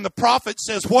 And the prophet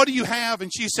says, what do you have?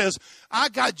 And she says, I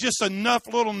got just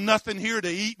enough little nothing here to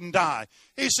eat and die.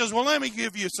 He says, well, let me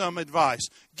give you some advice.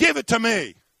 Give it to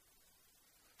me.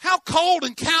 How cold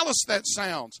and callous that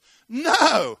sounds.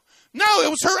 No, it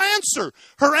was her answer.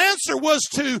 Her answer was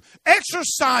to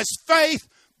exercise faith,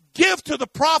 give to the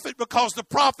prophet, because the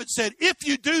prophet said, if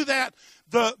you do that,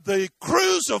 the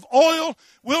cruse of oil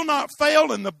will not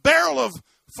fail, and the barrel of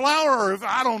flour, or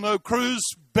I don't know, cruse,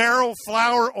 barrel,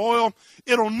 flour, oil,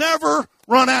 it'll never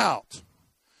run out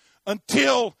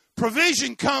until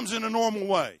provision comes in a normal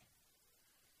way.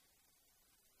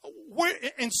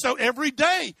 And so every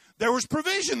day there was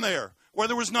provision there where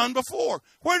there was none before.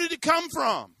 Where did it come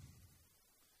from?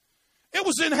 It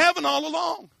was in heaven all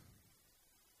along.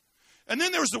 And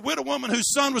then there was the widow woman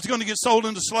whose son was going to get sold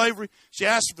into slavery. She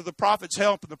asked for the prophet's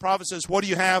help, and the prophet says, what do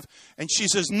you have? And she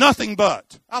says, nothing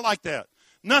but. I like that.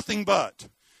 Nothing but.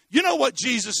 You know what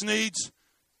Jesus needs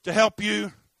to help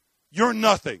you? You're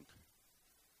nothing.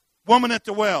 Woman at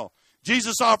the well.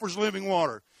 Jesus offers living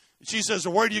water. She says,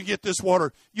 where do you get this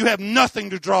water? You have nothing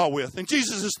to draw with. And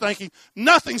Jesus is thinking,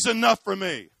 nothing's enough for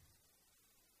me.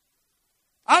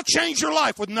 I'll change your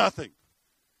life with nothing.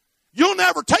 You'll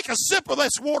never take a sip of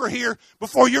this water here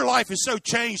before your life is so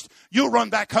changed, you'll run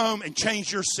back home and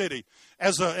change your city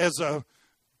as a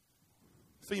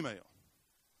female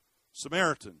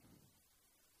Samaritan.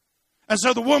 And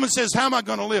so the woman says, how am I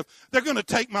going to live? They're going to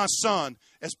take my son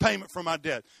as payment for my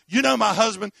debt. You know my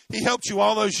husband, he helped you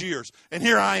all those years. And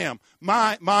here I am,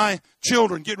 my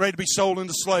children getting ready to be sold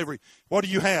into slavery. What do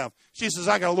you have? She says,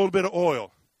 I got a little bit of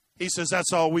oil. He says,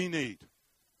 that's all we need.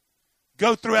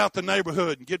 Go throughout the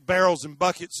neighborhood and get barrels and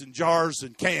buckets and jars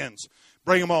and cans.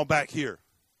 Bring them all back here.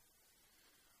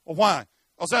 Well, why?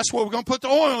 Because that's where we're going to put the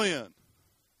oil in.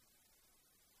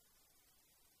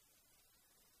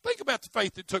 Think about the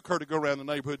faith it took her to go around the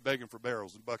neighborhood begging for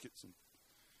barrels and buckets. And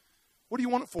what do you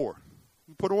want it for?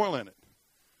 You put oil in it.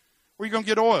 Where are you going to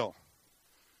get oil?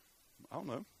 I don't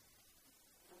know.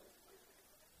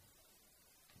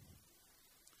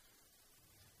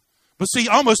 But see,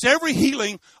 almost every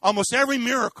healing, almost every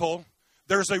miracle,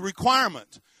 there's a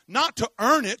requirement. Not to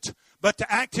earn it, but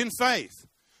to act in faith.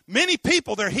 Many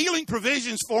people, they're healing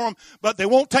provisions for them, but they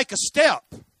won't take a step.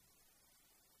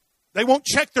 They won't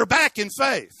check their back in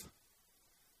faith.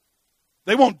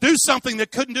 They won't do something they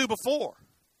couldn't do before.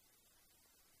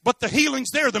 But the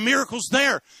healing's there, the miracle's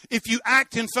there, if you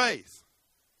act in faith.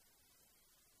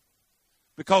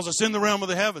 Because it's in the realm of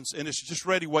the heavens, and it's just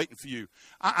ready waiting for you.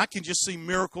 I can just see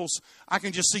miracles. I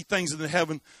can just see things in the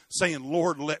heaven saying,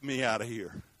 Lord, let me out of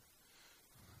here.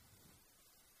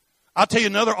 I'll tell you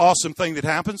another awesome thing that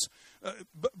happens,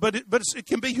 but it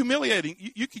can be humiliating.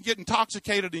 You can get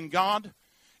intoxicated in God,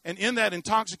 and in that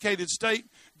intoxicated state,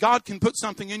 God can put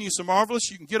something in you so marvelous,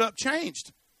 you can get up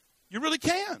changed. You really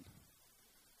can.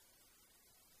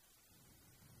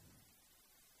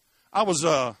 I was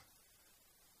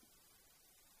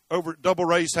over at Double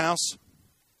Ray's house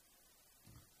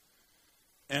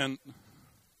and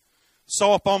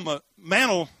saw up on the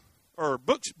mantle, or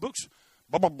books.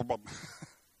 Blah, blah, blah, blah.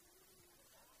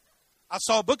 I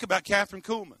saw a book about Catherine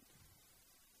Kuhlman.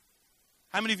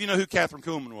 How many of you know who Catherine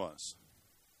Kuhlman was?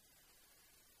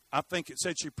 I think it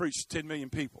said she preached to 10 million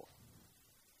people.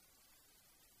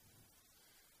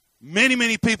 Many,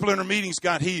 many people in her meetings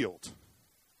got healed.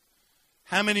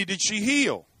 How many did she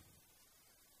heal?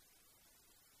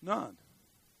 None.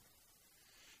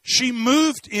 She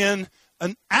moved in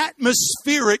an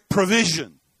atmospheric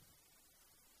provision.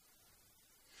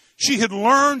 She had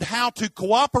learned how to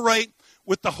cooperate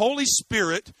with the Holy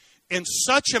Spirit in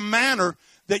such a manner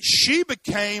that she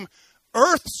became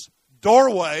earth's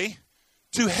doorway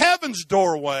to heaven's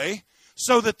doorway,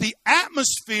 so that the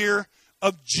atmosphere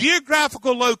of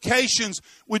geographical locations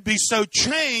would be so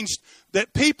changed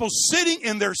that people sitting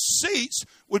in their seats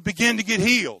would begin to get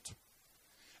healed.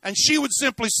 And she would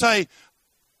simply say,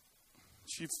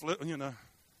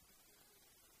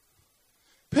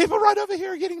 people right over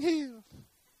here are getting healed.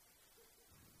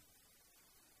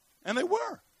 And they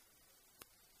were.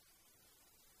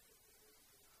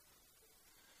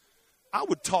 I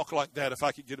would talk like that if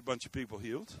I could get a bunch of people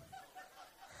healed.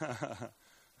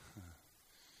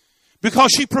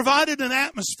 Because she provided an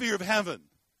atmosphere of heaven.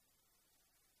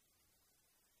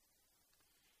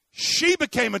 She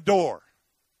became a door.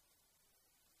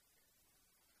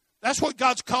 That's what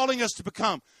God's calling us to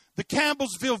become. The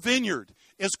Campbellsville Vineyard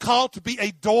is called to be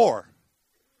a door.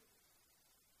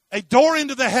 A door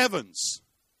into the heavens.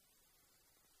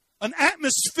 An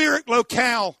atmospheric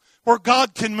locale where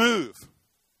God can move.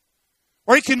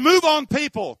 Where He can move on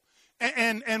people.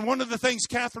 And one of the things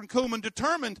Catherine Kuhlman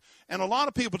determined, and a lot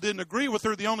of people didn't agree with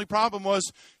her, the only problem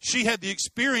was she had the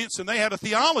experience and they had a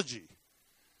theology.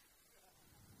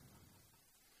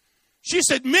 She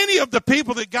said many of the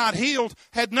people that got healed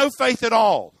had no faith at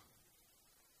all.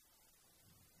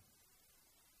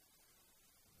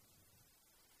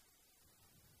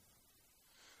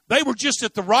 They were just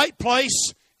at the right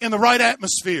place in the right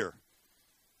atmosphere.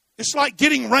 It's like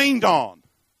getting rained on.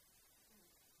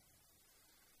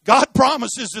 God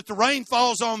promises that the rain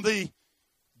falls on the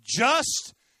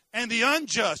just and the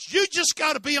unjust. You just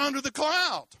got to be under the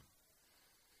cloud.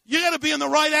 You got to be in the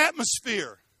right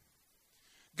atmosphere.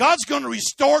 God's going to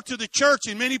restore to the church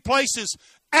in many places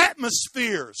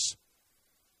atmospheres.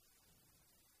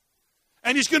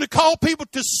 And He's going to call people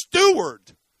to steward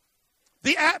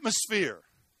the atmosphere.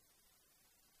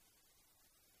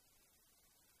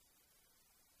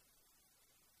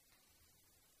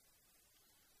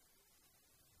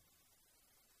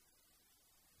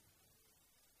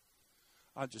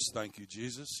 I just thank you,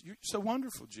 Jesus. You're so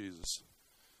wonderful, Jesus.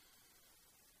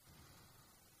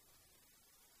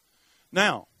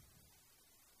 Now,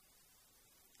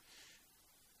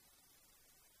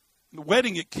 the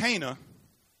wedding at Cana,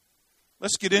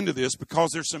 let's get into this because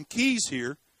there's some keys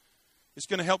here. It's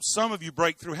going to help some of you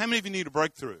break through. How many of you need a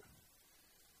breakthrough?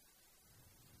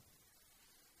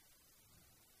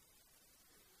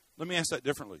 Let me ask that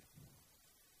differently.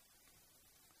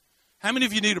 How many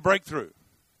of you need a breakthrough?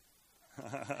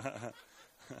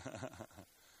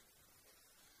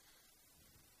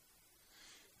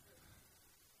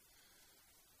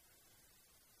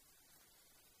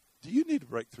 Do you need a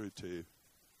breakthrough too?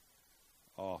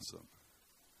 Awesome.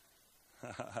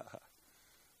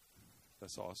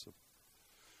 That's awesome.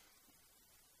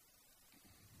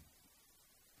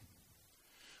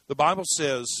 The Bible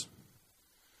says,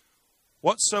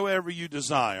 whatsoever you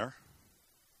desire,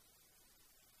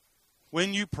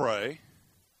 when you pray,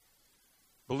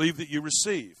 believe that you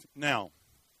receive. Now,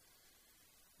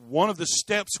 one of the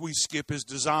steps we skip is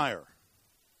desire.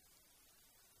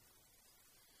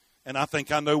 And I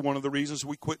think I know one of the reasons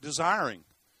we quit desiring.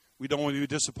 We don't want to be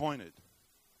disappointed.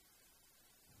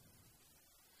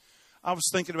 I was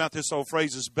thinking about this old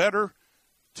phrase, it's better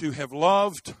to have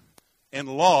loved and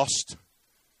lost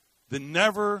than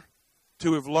never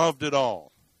to have loved at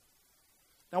all.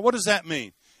 Now, what does that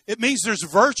mean? It means there's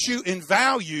virtue and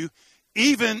value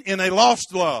even in a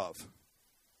lost love.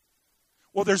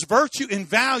 Well, there's virtue and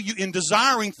value in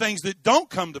desiring things that don't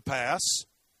come to pass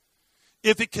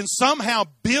if it can somehow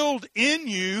build in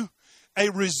you a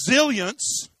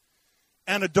resilience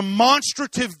and a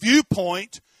demonstrative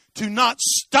viewpoint to not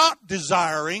stop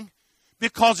desiring,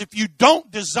 because if you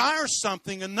don't desire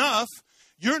something enough,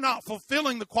 you're not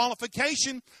fulfilling the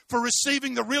qualification for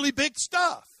receiving the really big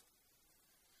stuff.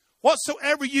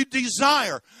 Whatsoever you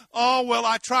desire. Oh, well,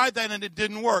 I tried that and it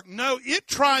didn't work. No, it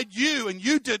tried you and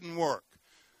you didn't work.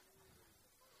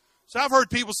 So I've heard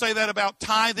people say that about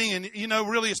tithing, and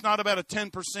really it's not about a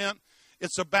 10%.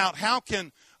 It's about how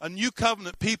can a new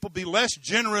covenant people be less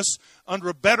generous under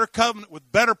a better covenant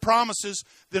with better promises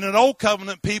than an old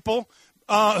covenant people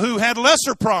who had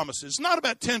lesser promises. It's not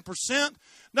about 10%.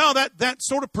 No, that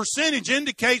sort of percentage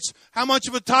indicates how much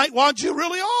of a tightwad you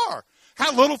really are.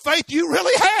 How little faith you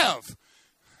really have.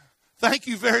 Thank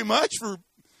you very much for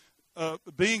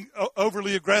being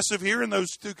overly aggressive here in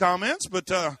those two comments. But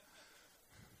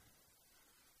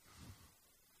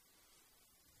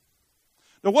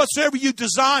now, whatsoever you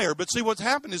desire. But see, what's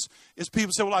happened is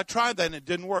people say, well, I tried that and it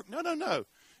didn't work. No.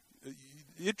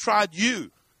 It tried you.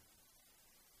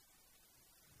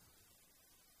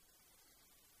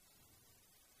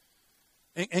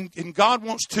 And God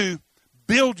wants to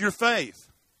build your faith.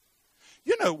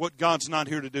 You know what God's not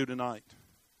here to do tonight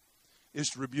is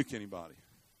to rebuke anybody.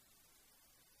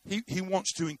 He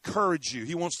wants to encourage you.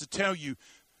 He wants to tell you,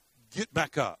 get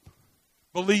back up.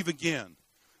 Believe again.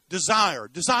 Desire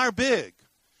big.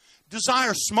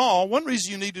 Desire small. One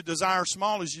reason you need to desire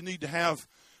small is you need to have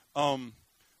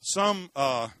some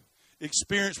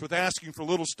experience with asking for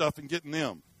little stuff and getting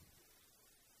them.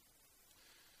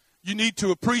 You need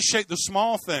to appreciate the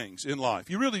small things in life.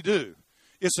 You really do.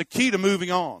 It's a key to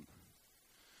moving on.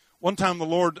 One time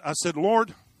I said,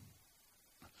 Lord,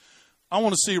 I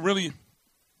want to see a really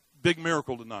big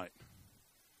miracle tonight.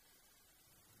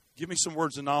 Give me some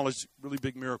words of knowledge, really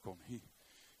big miracle.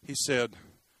 He said,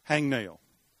 hang nail.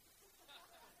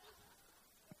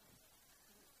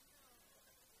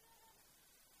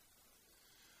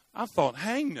 I thought,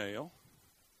 hang nail?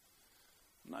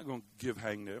 I'm not going to give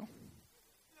hang nail.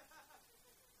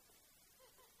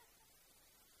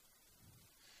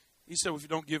 He said, well, if you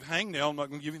don't give hangnail, I'm not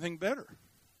going to give you anything better.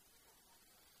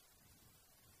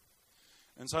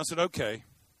 And so I said, okay.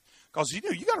 Because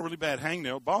you got a really bad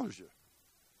hangnail. It bothers you.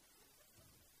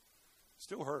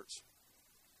 Still hurts.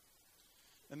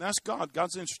 And that's God.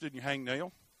 God's interested in your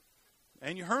hangnail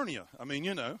and your hernia. I mean,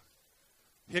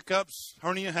 hiccups,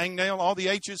 hernia, hangnail, all the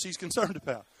H's he's concerned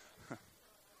about.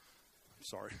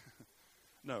 Sorry.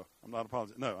 No, I'm not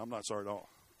apologizing. No, I'm not sorry at all.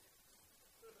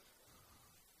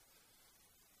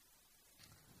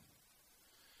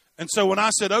 And so when I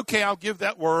said, okay, I'll give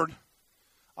that word,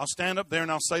 I'll stand up there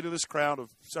and I'll say to this crowd of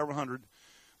several hundred,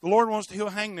 the Lord wants to heal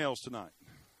hangnails tonight.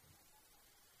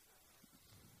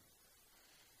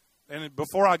 And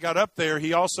before I got up there,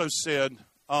 he also said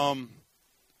the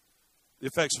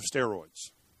effects of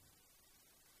steroids.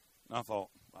 And I thought,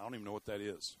 I don't even know what that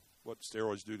is, what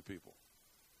steroids do to people.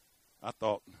 I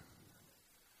thought.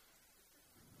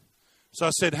 So I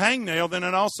said hangnail. Then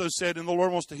it also said, and the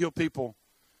Lord wants to heal people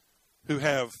who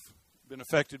have been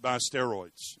affected by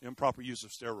steroids, improper use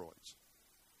of steroids.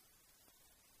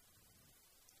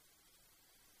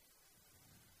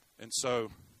 And so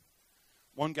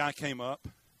one guy came up,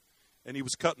 and he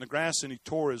was cutting the grass, and he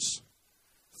tore his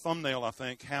thumbnail, I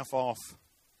think, half off,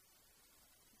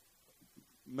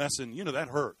 messing. You know, that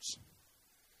hurts.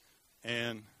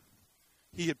 And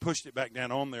he had pushed it back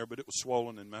down on there, but it was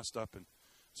swollen and messed up. And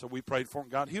so we prayed for him.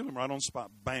 God healed him right on the spot.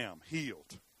 Bam,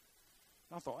 healed.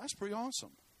 And I thought, that's pretty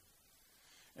awesome.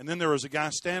 And then there was a guy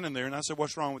standing there, and I said,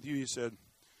 what's wrong with you? He said,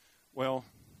 well,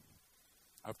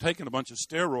 I've taken a bunch of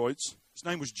steroids. His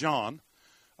name was John.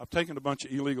 I've taken a bunch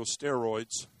of illegal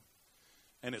steroids,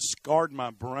 and it scarred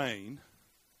my brain,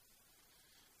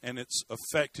 and it's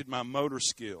affected my motor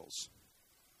skills.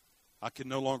 I can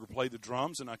no longer play the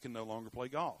drums, and I can no longer play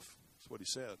golf. That's what he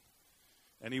said.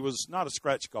 And he was not a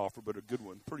scratch golfer, but a good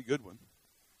one, pretty good one.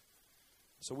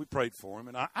 So we prayed for him,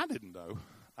 and I didn't know.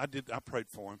 I prayed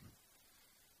for him.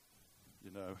 You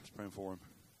know, I was praying for him.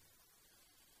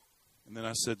 And then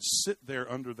I said, sit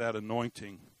there under that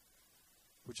anointing,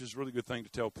 which is a really good thing to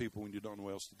tell people when you don't know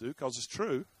what else to do, because it's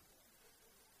true.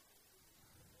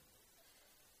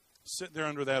 Sit there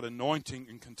under that anointing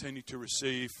and continue to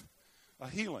receive a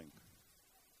healing.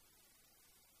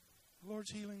 The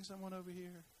Lord's healing someone over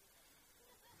here.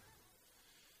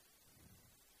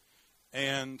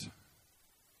 And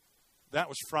that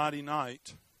was Friday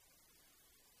night.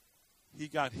 He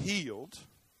got healed,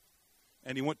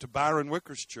 and he went to Byron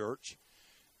Wicker's church.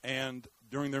 And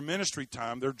during their ministry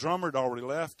time, their drummer had already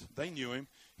left. They knew him.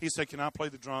 He said, can I play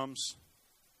the drums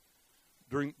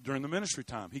during the ministry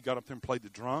time? He got up there and played the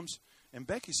drums. And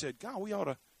Becky said, God, we ought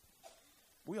to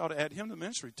add him to the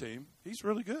ministry team. He's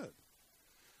really good.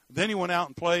 Then he went out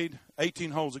and played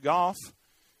 18 holes of golf.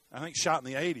 I think shot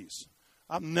in the 80s.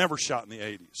 I've never shot in the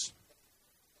 80s.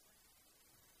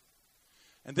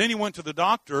 And then he went to the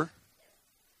doctor,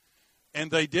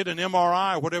 and they did an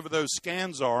MRI, whatever those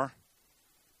scans are.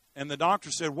 And the doctor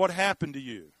said, what happened to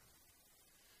you?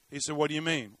 He said, what do you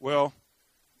mean? Well,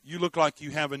 you look like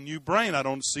you have a new brain. I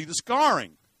don't see the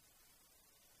scarring.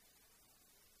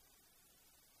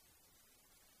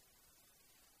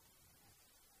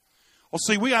 Well,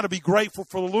 see, we got to be grateful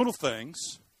for the little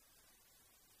things.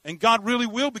 And God really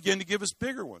will begin to give us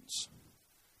bigger ones.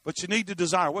 But you need to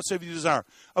desire. What's if you desire?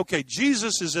 Okay,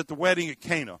 Jesus is at the wedding at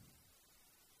Cana.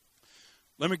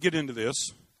 Let me get into this.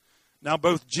 Now,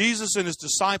 both Jesus and his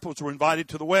disciples were invited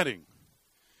to the wedding.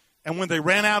 And when they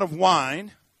ran out of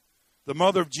wine, the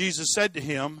mother of Jesus said to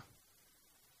him,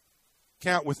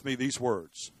 count with me these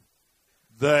words.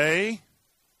 They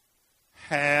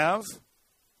have,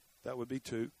 that would be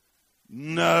 2,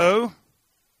 no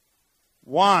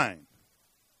wine.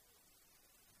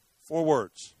 4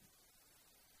 words.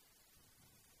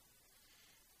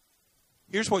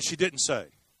 Here's what she didn't say.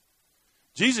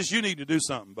 Jesus, you need to do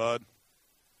something, bud.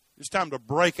 It's time to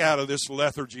break out of this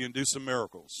lethargy and do some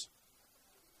miracles.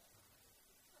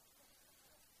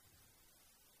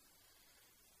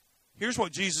 Here's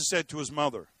what Jesus said to his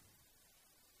mother.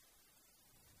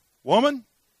 Woman,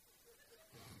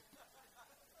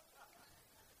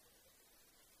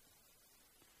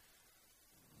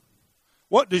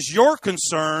 what does your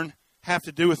concern have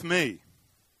to do with me?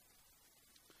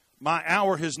 My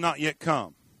hour has not yet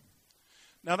come.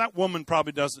 Now, that woman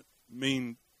probably doesn't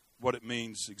mean what it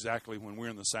means exactly when we're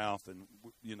in the South, and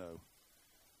you know,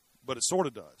 but it sort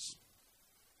of does.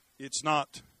 It's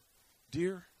not,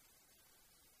 dear,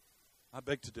 I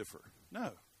beg to differ.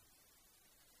 No.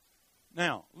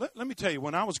 Now, let me tell you,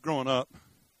 when I was growing up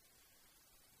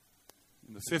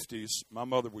in the 50s, my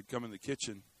mother would come in the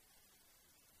kitchen,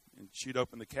 and she'd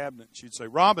open the cabinet, and she'd say,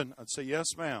 Robin, I'd say,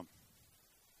 yes, ma'am.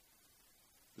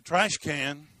 The trash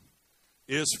can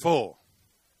is full.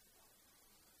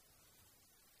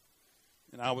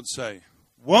 And I would say,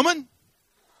 woman,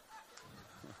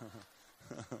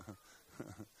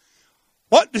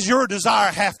 what does your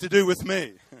desire have to do with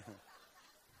me?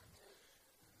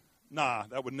 Nah,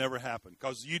 that would never happen,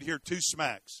 because you'd hear 2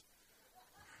 smacks.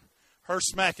 Her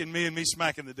smacking me and me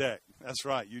smacking the deck. That's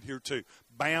right, you'd hear 2.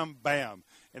 Bam, bam.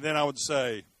 And then I would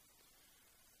say,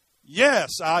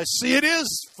 yes, I see it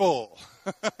is full.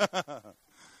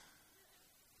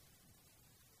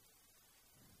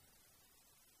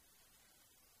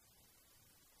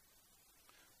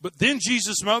 But then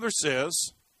Jesus' mother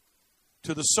says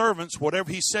to the servants,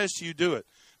 whatever he says to you, do it.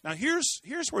 Now here's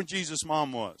where Jesus'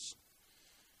 mom was.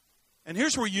 And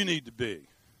here's where you need to be.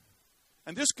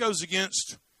 And this goes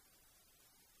against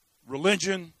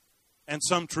religion and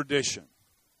some tradition.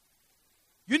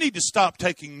 You need to stop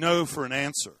taking no for an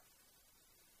answer.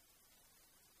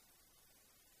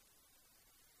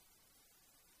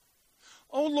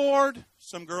 Oh Lord,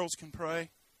 some girls can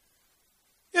pray,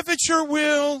 if it's your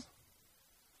will,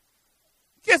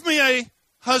 give me a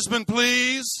husband,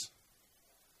 please.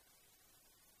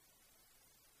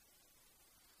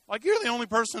 Like you're the only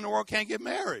person in the world can't get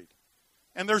married.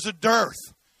 And there's a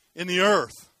dearth in the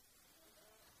earth.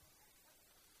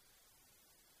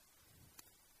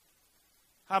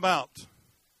 How about?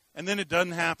 And then it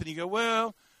doesn't happen. You go,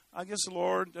 well, I guess the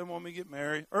Lord doesn't want me to get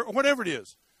married. Or whatever it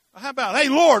is. How about, hey,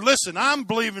 Lord, listen, I'm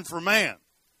believing for man.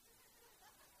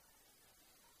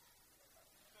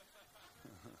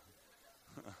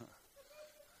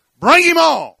 Bring him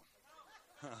on.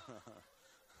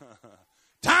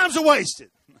 Time's a wasted.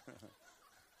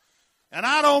 And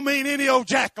I don't mean any old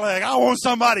jackleg. I want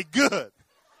somebody good.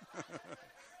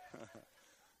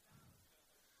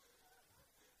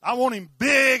 I want him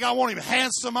big. I want him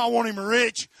handsome. I want him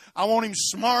rich. I want him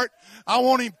smart. I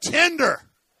want him tender.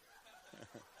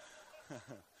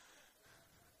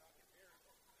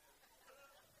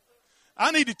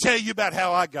 I need to tell you about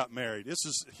how I got married. This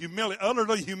is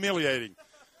utterly humiliating,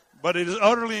 but it is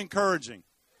utterly encouraging.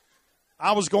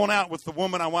 I was going out with the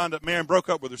woman I wound up marrying, broke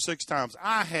up with her 6 times.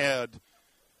 I had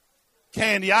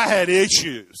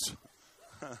issues.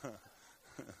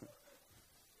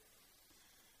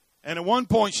 And at one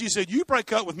point she said, you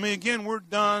break up with me again, we're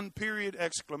done, period,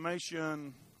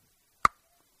 exclamation,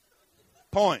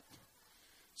 point.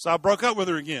 So I broke up with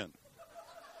her again.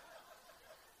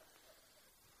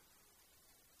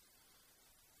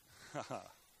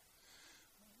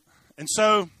 And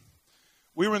so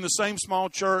we were in the same small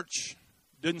church,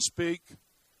 didn't speak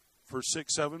for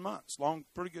 6-7 months,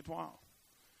 pretty good while.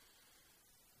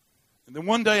 And then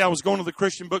one day I was going to the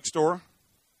Christian bookstore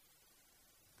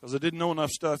because I didn't know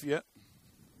enough stuff yet.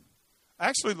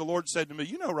 Actually, the Lord said to me,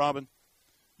 you know, Robin,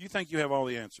 you think you have all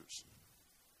the answers.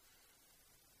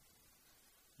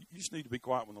 You just need to be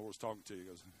quiet when the Lord's talking to you. He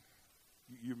goes,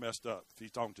 you messed up if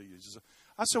he's talking to you.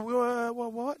 I said, well,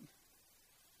 what?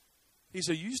 He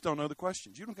said, you just don't know the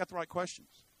questions. You don't got the right questions.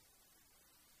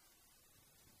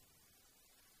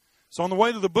 So on the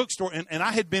way to the bookstore, and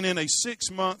I had been in a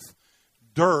 6-month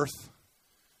dearth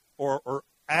or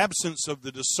absence of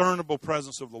the discernible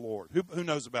presence of the Lord. Who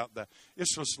knows about that?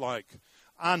 It's just like,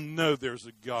 I know there's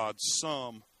a God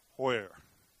somewhere,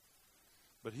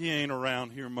 but he ain't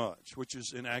around here much, which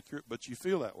is inaccurate, but you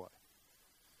feel that way.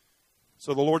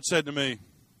 So the Lord said to me,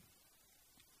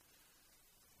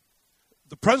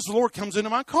 the presence of the Lord comes into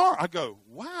my car. I go,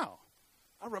 wow,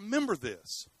 I remember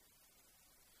this.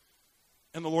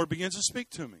 And the Lord begins to speak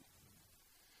to me.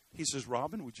 He says,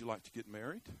 Robin, would you like to get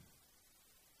married?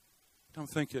 I'm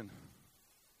thinking,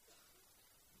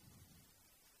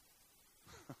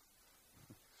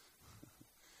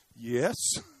 yes.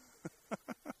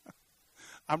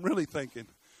 I'm really thinking,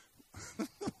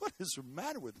 what is the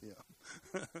matter with him?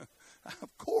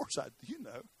 Of course,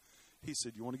 He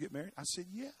said, you want to get married? I said,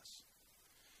 yes.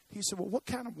 He said, well, what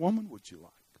kind of woman would you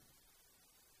like?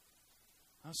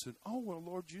 I said, oh, well,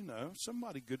 Lord,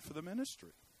 somebody good for the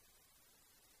ministry.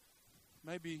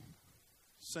 Maybe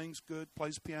sings good,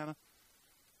 plays piano,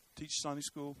 teaches Sunday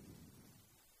school.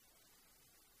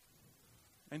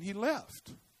 And he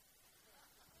left.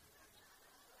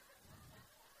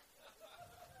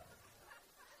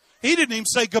 He didn't even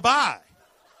say goodbye.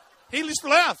 He just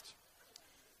left.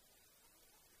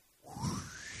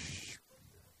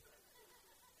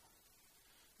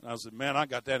 And I said, man, I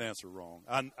got that answer wrong.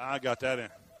 I got that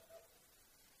answer.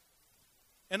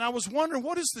 And I was wondering,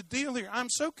 what is the deal here?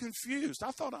 I'm so confused. I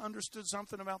thought I understood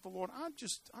something about the Lord. I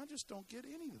just don't get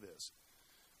any of this.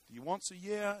 Do you want to say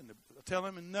yeah? And I tell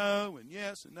him and no, and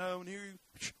yes, and no, and here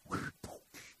you.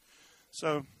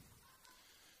 So, a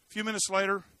few minutes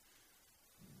later,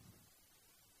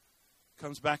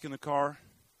 comes back in the car,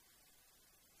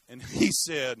 and he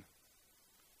said,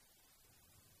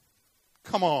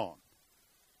 come on.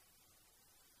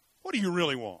 What do you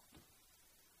really want?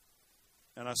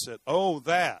 And I said, oh,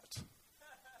 that.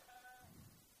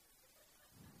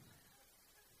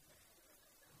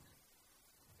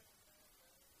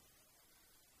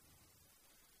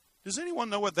 Does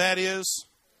anyone know what that is?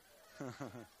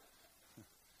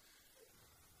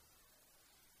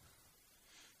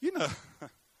 You know,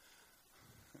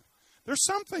 there's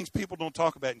some things people don't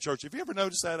talk about in church. Have you ever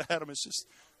noticed that, Adam? It's just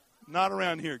not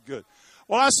around here. Good.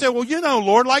 Well, I said, well, you know,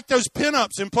 Lord, like those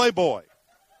pinups in Playboy.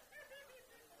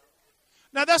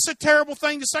 Now, that's a terrible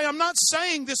thing to say. I'm not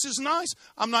saying this is nice.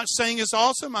 I'm not saying it's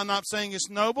awesome. I'm not saying it's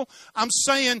noble. I'm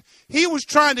saying he was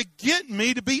trying to get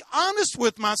me to be honest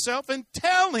with myself and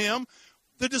tell him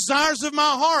the desires of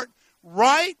my heart,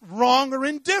 right, wrong, or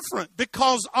indifferent.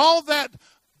 Because all that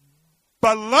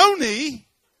baloney,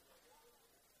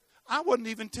 I wasn't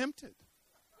even tempted.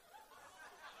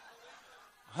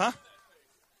 Huh?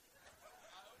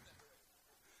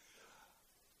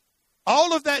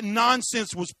 All of that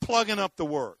nonsense was plugging up the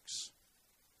works.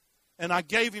 And I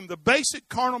gave him the basic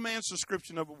carnal man's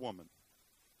description of a woman.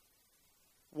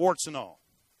 Warts and all.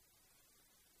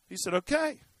 He said,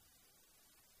 okay.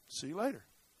 See you later.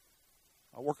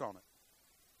 I'll work on it.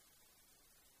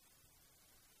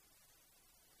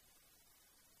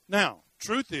 Now,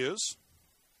 truth is,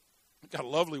 I've got a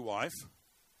lovely wife.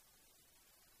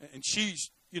 And she's,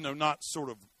 not sort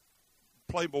of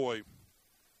Playboy,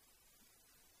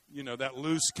 that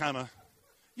loose kind of,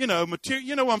 material.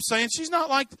 You know what I'm saying? She's not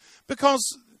like,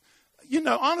 because,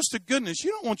 honest to goodness,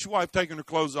 you don't want your wife taking her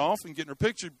clothes off and getting her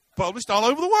picture published all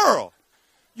over the world.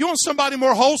 You want somebody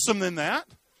more wholesome than that?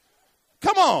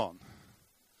 Come on.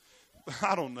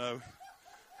 I don't know.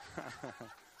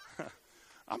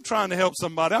 I'm trying to help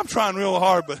somebody. I'm trying real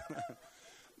hard, but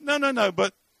no.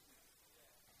 But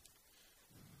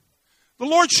the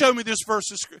Lord showed me this verse.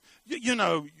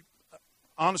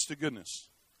 Honest to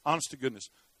goodness,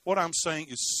 what I'm saying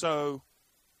is so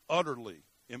utterly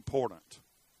important.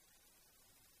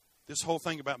 This whole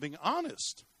thing about being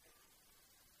honest.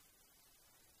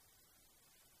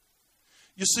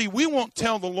 You see, we won't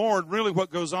tell the Lord really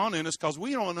what goes on in us because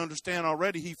we don't understand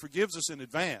already He forgives us in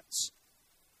advance.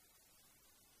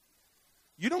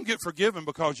 You don't get forgiven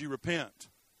because you repent.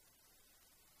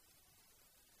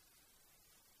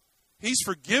 He's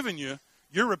forgiven you.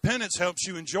 Your repentance helps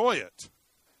you enjoy it.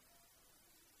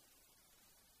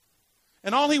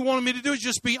 And all He wanted me to do is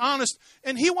just be honest.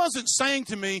 And He wasn't saying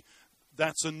to me,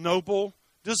 that's a noble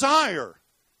desire,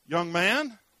 young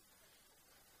man.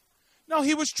 No,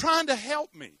 He was trying to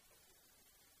help me.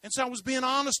 And so I was being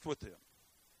honest with Him.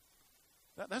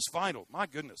 That's vital. My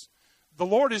goodness. The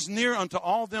Lord is near unto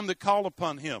all them that call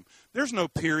upon Him. There's no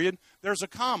period. There's a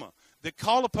comma. That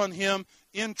call upon Him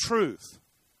in truth.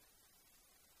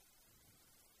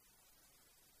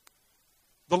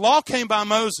 The law came by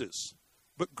Moses,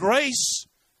 but grace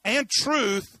and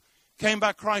truth came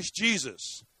by Christ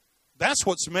Jesus. That's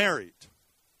what's married.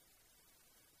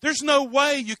 There's no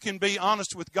way you can be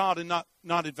honest with God and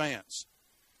not advance.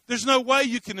 There's no way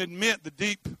you can admit the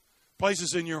deep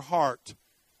places in your heart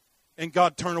and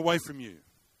God turn away from you.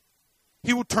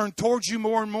 He will turn towards you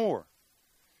more and more.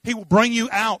 He will bring you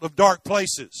out of dark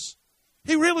places.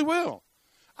 He really will.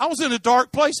 I was in a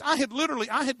dark place. I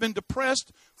had been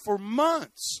depressed for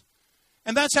months.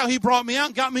 And that's how He brought me out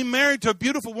and got me married to a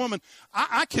beautiful woman.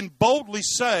 I can boldly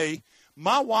say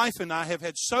my wife and I have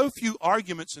had so few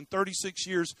arguments in 36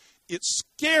 years, it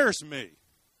scares me.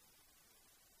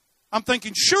 I'm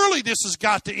thinking, surely this has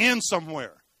got to end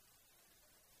somewhere.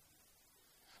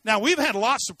 Now, we've had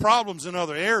lots of problems in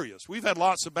other areas. We've had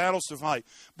lots of battles to fight.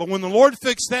 But when the Lord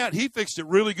fixed that, He fixed it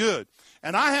really good.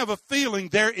 And I have a feeling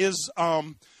there is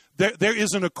an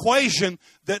equation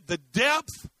that the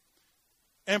depth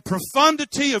and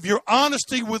profundity of your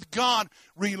honesty with God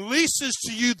releases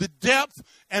to you the depth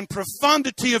and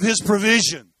profundity of His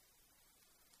provision.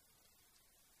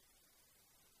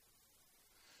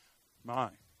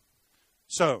 My.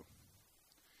 So,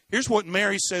 here's what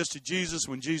Mary says to Jesus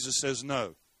when Jesus says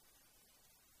no.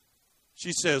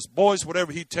 She says, boys,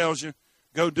 whatever He tells you,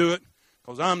 go do it,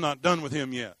 because I'm not done with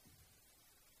Him yet.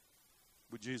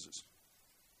 With Jesus.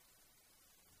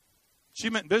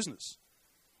 She meant business.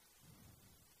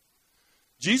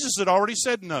 Jesus had already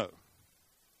said no.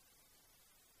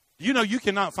 You know, you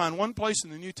cannot find one place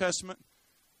in the New Testament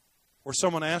where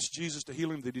someone asked Jesus to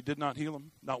heal him that He did not heal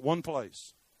him. Not one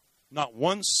place. Not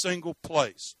one single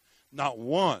place. Not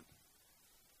one.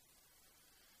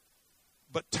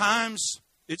 But times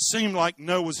it seemed like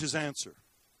no was His answer.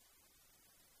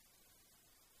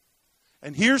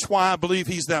 And here's why I believe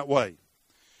He's that way.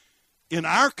 In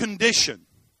our condition,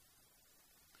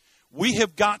 we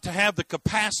have got to have the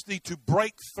capacity to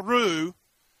break through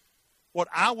what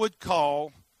I would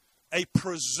call a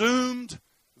presumed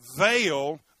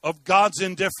veil of God's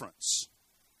indifference.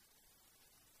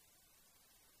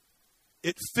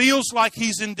 It feels like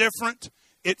He's indifferent.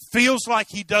 It feels like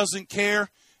He doesn't care.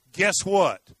 guess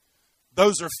what?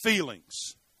 Those are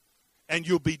feelings. And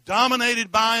you'll be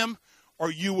dominated by them, or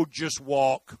you will just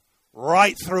walk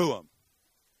right through them.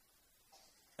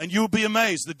 And you'll be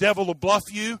amazed. The devil will bluff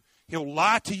you. He'll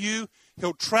lie to you.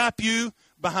 He'll trap you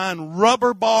behind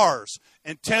rubber bars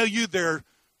and tell you they're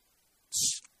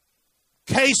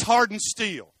case-hardened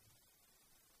steel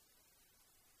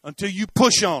until you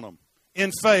push on them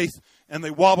in faith and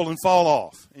they wobble and fall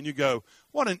off. And you go,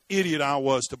 what an idiot I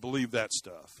was to believe that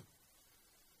stuff.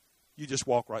 You just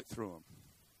walk right through them.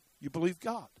 You believe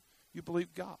God. You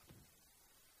believe God.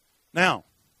 Now,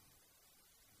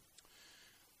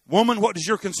 woman, what does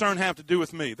your concern have to do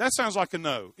with me? That sounds like a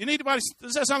no.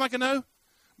 Does that sound like a no?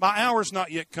 My hour's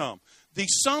not yet come. The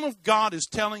Son of God is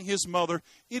telling his mother,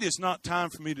 it is not time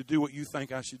for me to do what you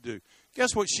think I should do.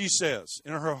 Guess what she says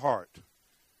in her heart?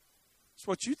 It's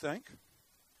what you think.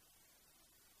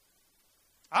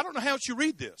 I don't know how else you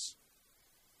read this.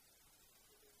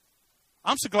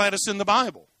 I'm so glad it's in the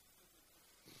Bible.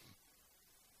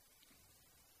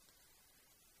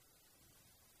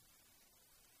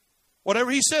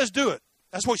 Whatever he says, do it.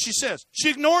 That's what she says. She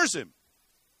ignores him.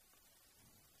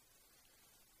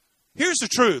 Here's the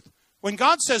truth. When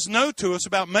God says no to us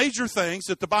about major things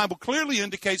that the Bible clearly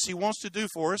indicates he wants to do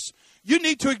for us, you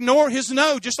need to ignore his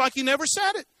no, just like he never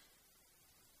said it.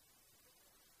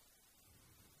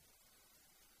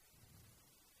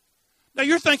 Now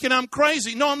you're thinking I'm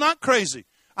crazy. No, I'm not crazy.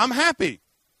 I'm happy.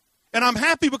 And I'm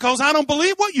happy because I don't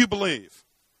believe what you believe.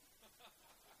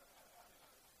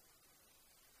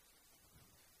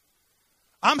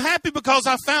 I'm happy because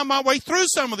I found my way through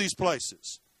some of these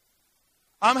places.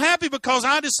 I'm happy because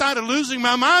I decided losing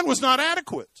my mind was not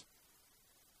adequate.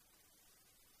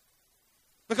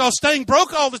 Because staying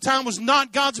broke all the time was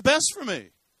not God's best for me.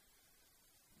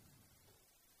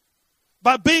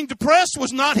 But being depressed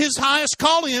was not his highest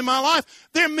calling in my life.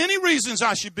 There are many reasons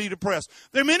I should be depressed.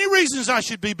 There are many reasons I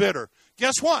should be bitter.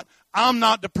 Guess what? I'm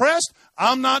not depressed.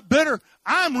 I'm not bitter.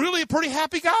 I'm really a pretty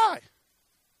happy guy.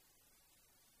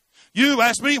 You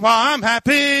ask me why I'm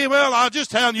happy. Well, I'll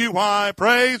just tell you why.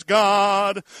 Praise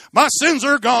God. My sins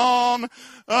are gone.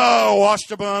 Oh, washed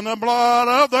up in the blood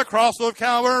of the cross of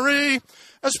Calvary.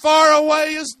 As far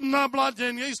away as the blood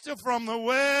and east from the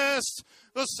west.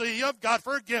 The sea of God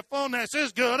forgetfulness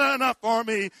is good enough for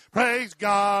me. Praise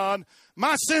God.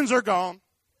 My sins are gone.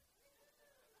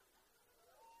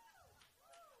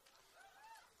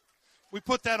 We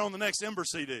put that on the next Ember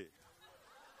CD.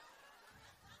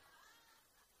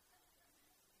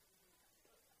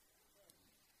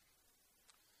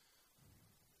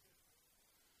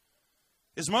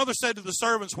 His mother said to the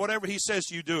servants, whatever he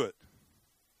says, you do it.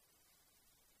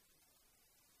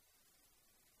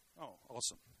 Oh,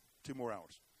 awesome. 2 more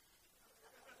hours.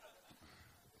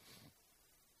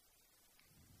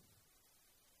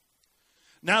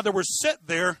 Now there were set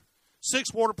there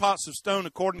 6 water pots of stone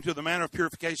according to the manner of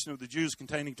purification of the Jews,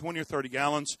 containing 20 or 30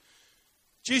 gallons.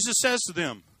 Jesus says to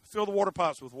them, fill the water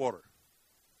pots with water.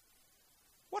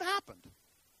 What happened?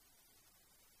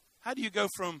 How do you go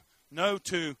from no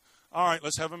to, all right,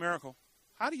 let's have a miracle?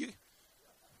 How do you?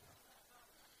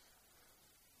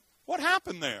 What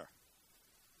happened there?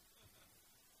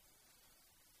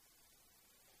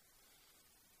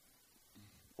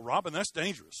 Well, Robin, that's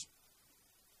dangerous.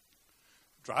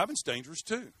 Driving's dangerous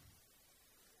too.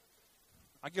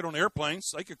 I get on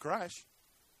airplanes, they could crash.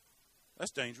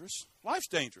 That's dangerous. Life's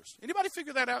dangerous. Anybody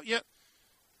figure that out yet?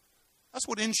 That's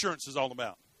what insurance is all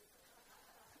about.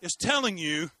 It's telling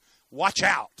you, watch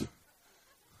out.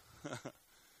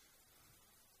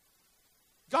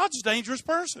 God's a dangerous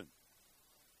person.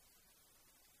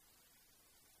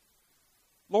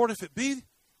 Lord, if that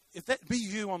be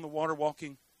you on the water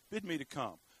walking, bid me to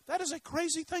come. That is a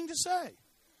crazy thing to say.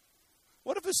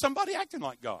 What if it's somebody acting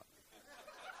like God?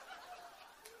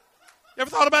 You ever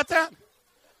thought about that?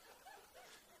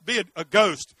 Be a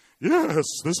ghost. Yes,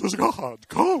 this is God.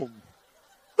 Come.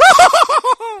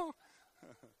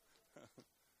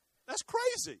 That's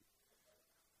crazy.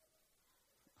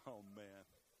 Oh, man.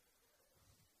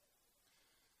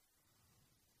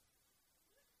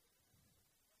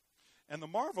 And the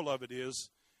marvel of it is,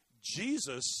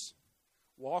 Jesus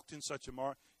walked in such a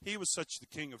he was such the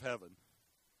King of heaven.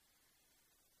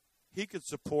 He could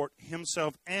support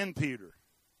himself and Peter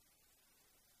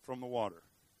from the water.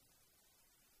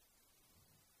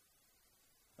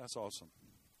 That's awesome.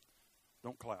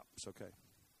 Don't clap. It's okay.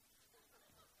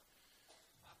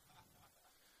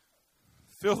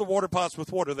 Fill the water pots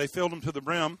with water. They filled them to the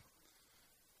brim.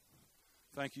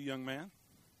 Thank you, young man.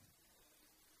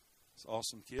 It's an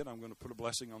awesome kid. I'm going to put a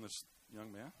blessing on this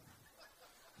young man.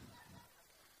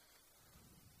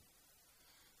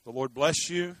 The Lord bless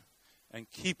you and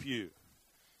keep you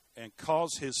and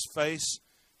cause his face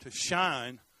to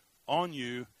shine on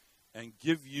you and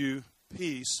give you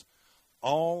peace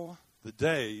all the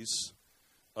days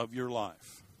of your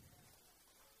life.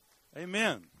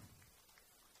 Amen.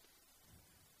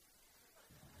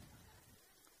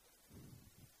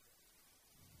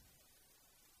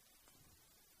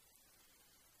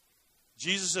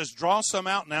 Jesus says, draw some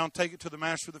out now and take it to the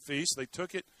master of the feast. They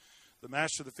took it. The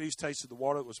master of the feast tasted the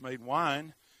water that was made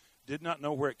wine, did not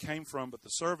know where it came from, but the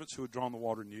servants who had drawn the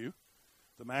water knew.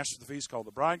 The master of the feast called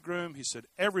the bridegroom. He said,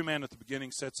 every man at the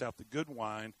beginning sets out the good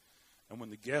wine, and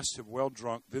when the guests have well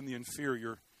drunk, then the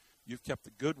inferior. You've kept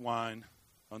the good wine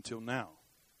until now.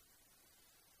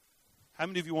 How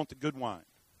many of you want the good wine?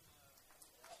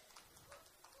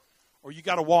 Or you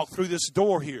got to walk through this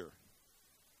door here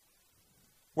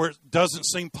where it doesn't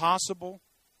seem possible?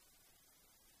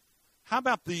 How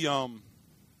about the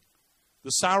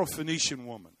Syrophoenician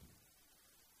woman?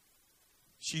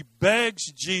 She begs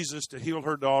Jesus to heal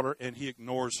her daughter, and he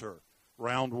ignores her.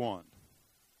 Round one.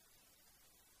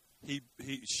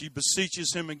 She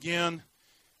beseeches him again,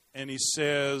 and he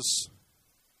says,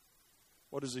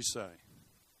 what does he say?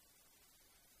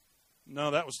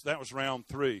 No, that was round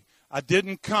three. I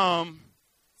didn't come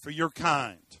for your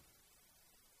kind.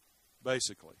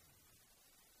 Basically.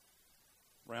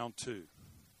 Round two.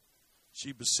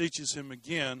 She beseeches him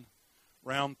again.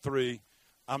 Round three.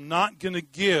 I'm not going to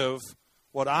give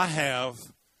what I have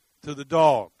to the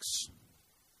dogs.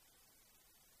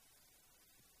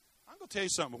 I'm going to tell you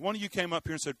something. If one of you came up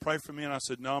here and said, pray for me, and I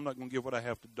said, no, I'm not going to give what I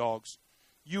have to dogs,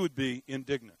 you would be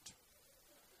indignant.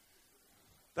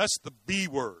 That's the B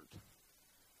word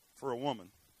for a woman.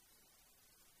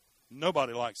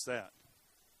 Nobody likes that.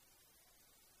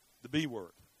 The B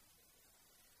word.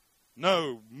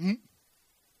 No.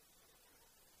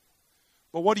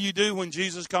 But what do you do when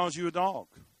Jesus calls you a dog?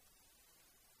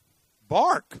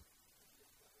 Bark.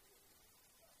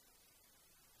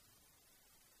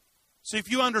 See, if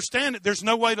you understand it, there's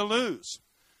no way to lose.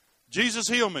 Jesus,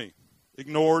 heal me.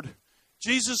 Ignored.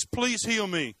 Jesus, please heal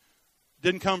me.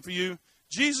 Didn't come for you.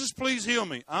 Jesus, please heal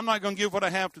me. I'm not going to give what I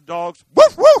have to dogs.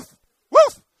 Woof, woof,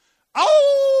 woof.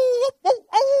 Oh, oh,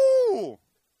 oh.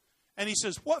 And he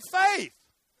says, what faith?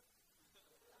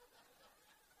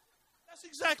 That's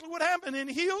exactly what happened. And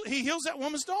he heals that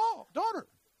woman's daughter.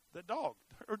 That dog.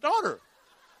 Her daughter.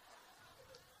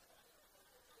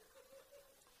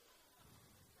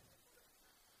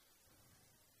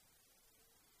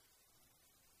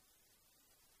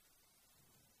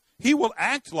 He will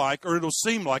act like, or it'll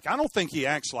seem like, I don't think he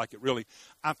acts like it really.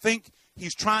 I think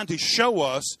he's trying to show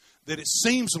us that it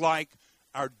seems like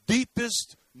our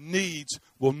deepest needs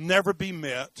will never be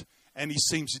met, and he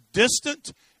seems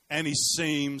distant, and he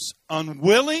seems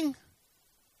unwilling.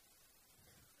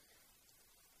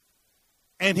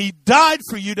 And he died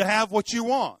for you to have what you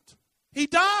want. He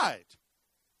died.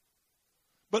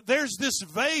 But there's this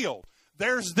veil.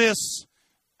 There's this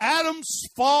Adam's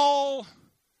fall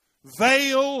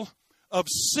veil of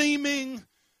seeming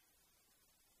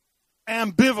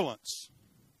ambivalence.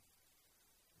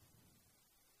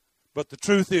 But the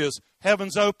truth is,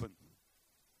 heaven's open.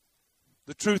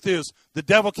 The truth is, the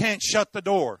devil can't shut the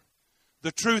door.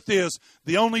 The truth is,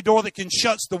 the only door that can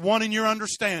shut's the one in your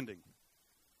understanding.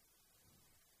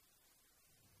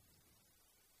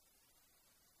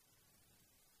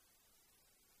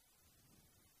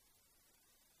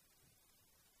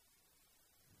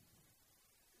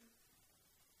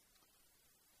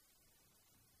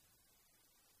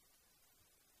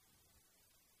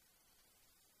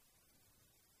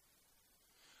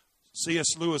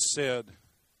 C.S. Lewis said,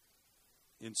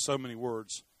 in so many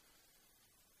words,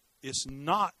 it's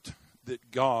not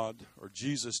that God or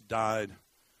Jesus died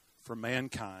for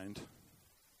mankind.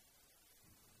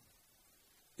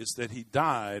 It's that he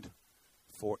died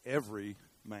for every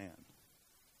man.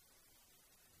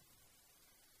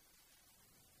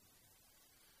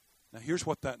 Now here's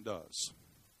what that does.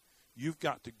 You've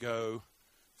got to go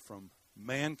from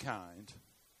mankind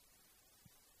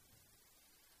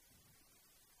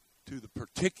to the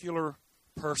particular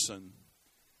person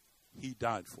he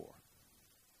died for.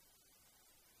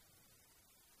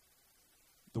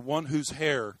 The one whose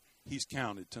hair he's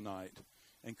counted tonight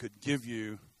and could give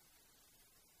you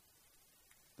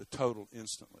the total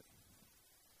instantly.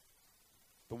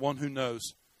 The one who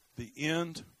knows the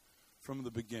end from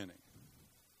the beginning.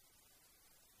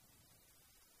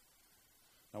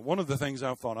 Now, one of the things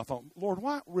I thought, Lord,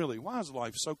 why is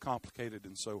life so complicated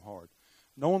and so hard?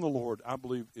 Knowing the Lord, I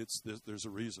believe there's a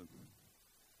reason.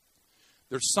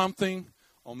 There's something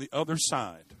on the other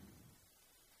side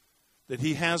that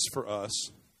he has for us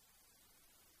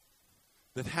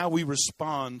that how we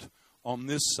respond on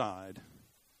this side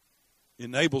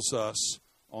enables us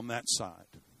on that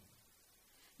side.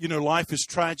 You know, life is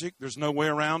tragic. There's no way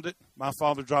around it. My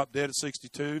father dropped dead at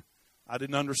 62. I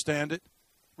didn't understand it.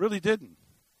 Really didn't.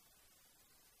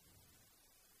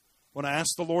 When I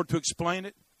asked the Lord to explain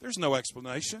it, there's no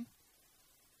explanation.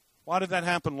 Why did that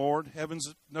happen, Lord?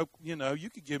 Heaven's no, you know, you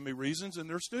could give me reasons and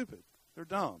they're stupid. They're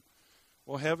dumb.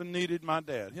 Well, heaven needed my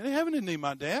dad. Heaven didn't need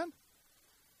my dad.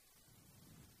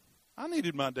 I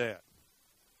needed my dad.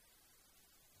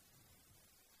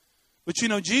 But you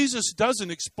know, Jesus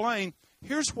doesn't explain.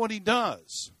 Here's what he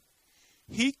does.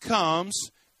 He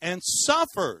comes and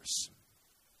suffers.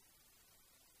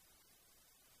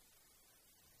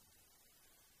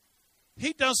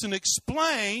 He doesn't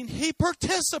explain, he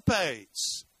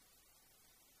participates.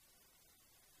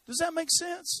 Does that make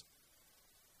sense?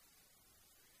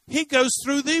 He goes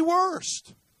through the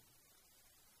worst.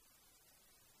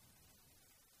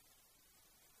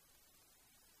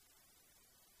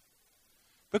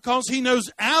 Because he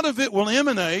knows out of it will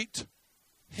emanate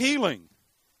healing.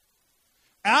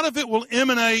 Out of it will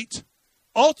emanate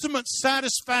ultimate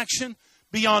satisfaction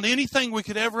beyond anything we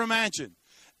could ever imagine.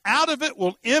 Out of it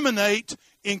will emanate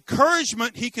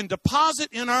encouragement he can deposit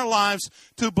in our lives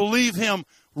to believe him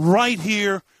right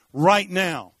here, right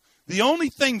now. The only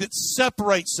thing that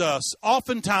separates us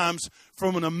oftentimes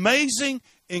from an amazing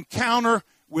encounter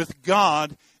with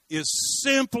God is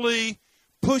simply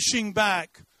pushing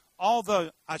back all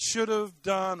the I should have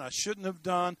done, I shouldn't have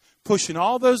done, pushing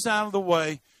all those out of the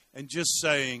way and just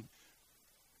saying,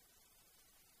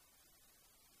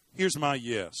 here's my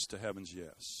yes to heaven's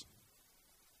yes.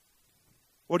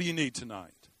 What do you need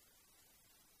tonight?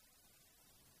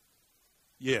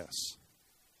 Yes.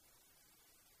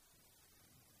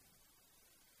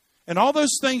 And all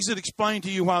those things that explain to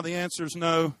you why the answer is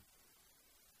no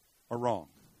are wrong.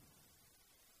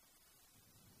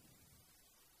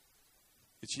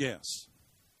 It's yes.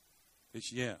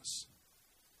 It's yes.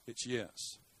 It's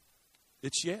yes.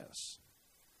 It's yes.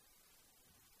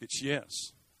 It's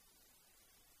yes.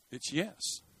 It's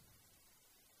yes.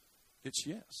 It's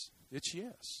yes. It's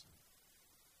yes.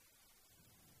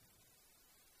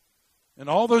 And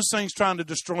all those things trying to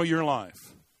destroy your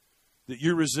life that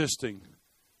you're resisting,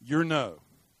 your no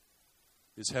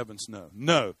is heaven's no.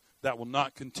 No, that will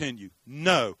not continue.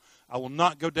 No, I will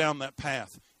not go down that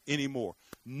path anymore.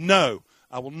 No,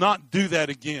 I will not do that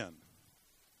again.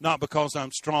 Not because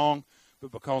I'm strong,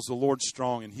 but because the Lord's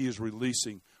strong and he is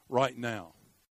releasing right now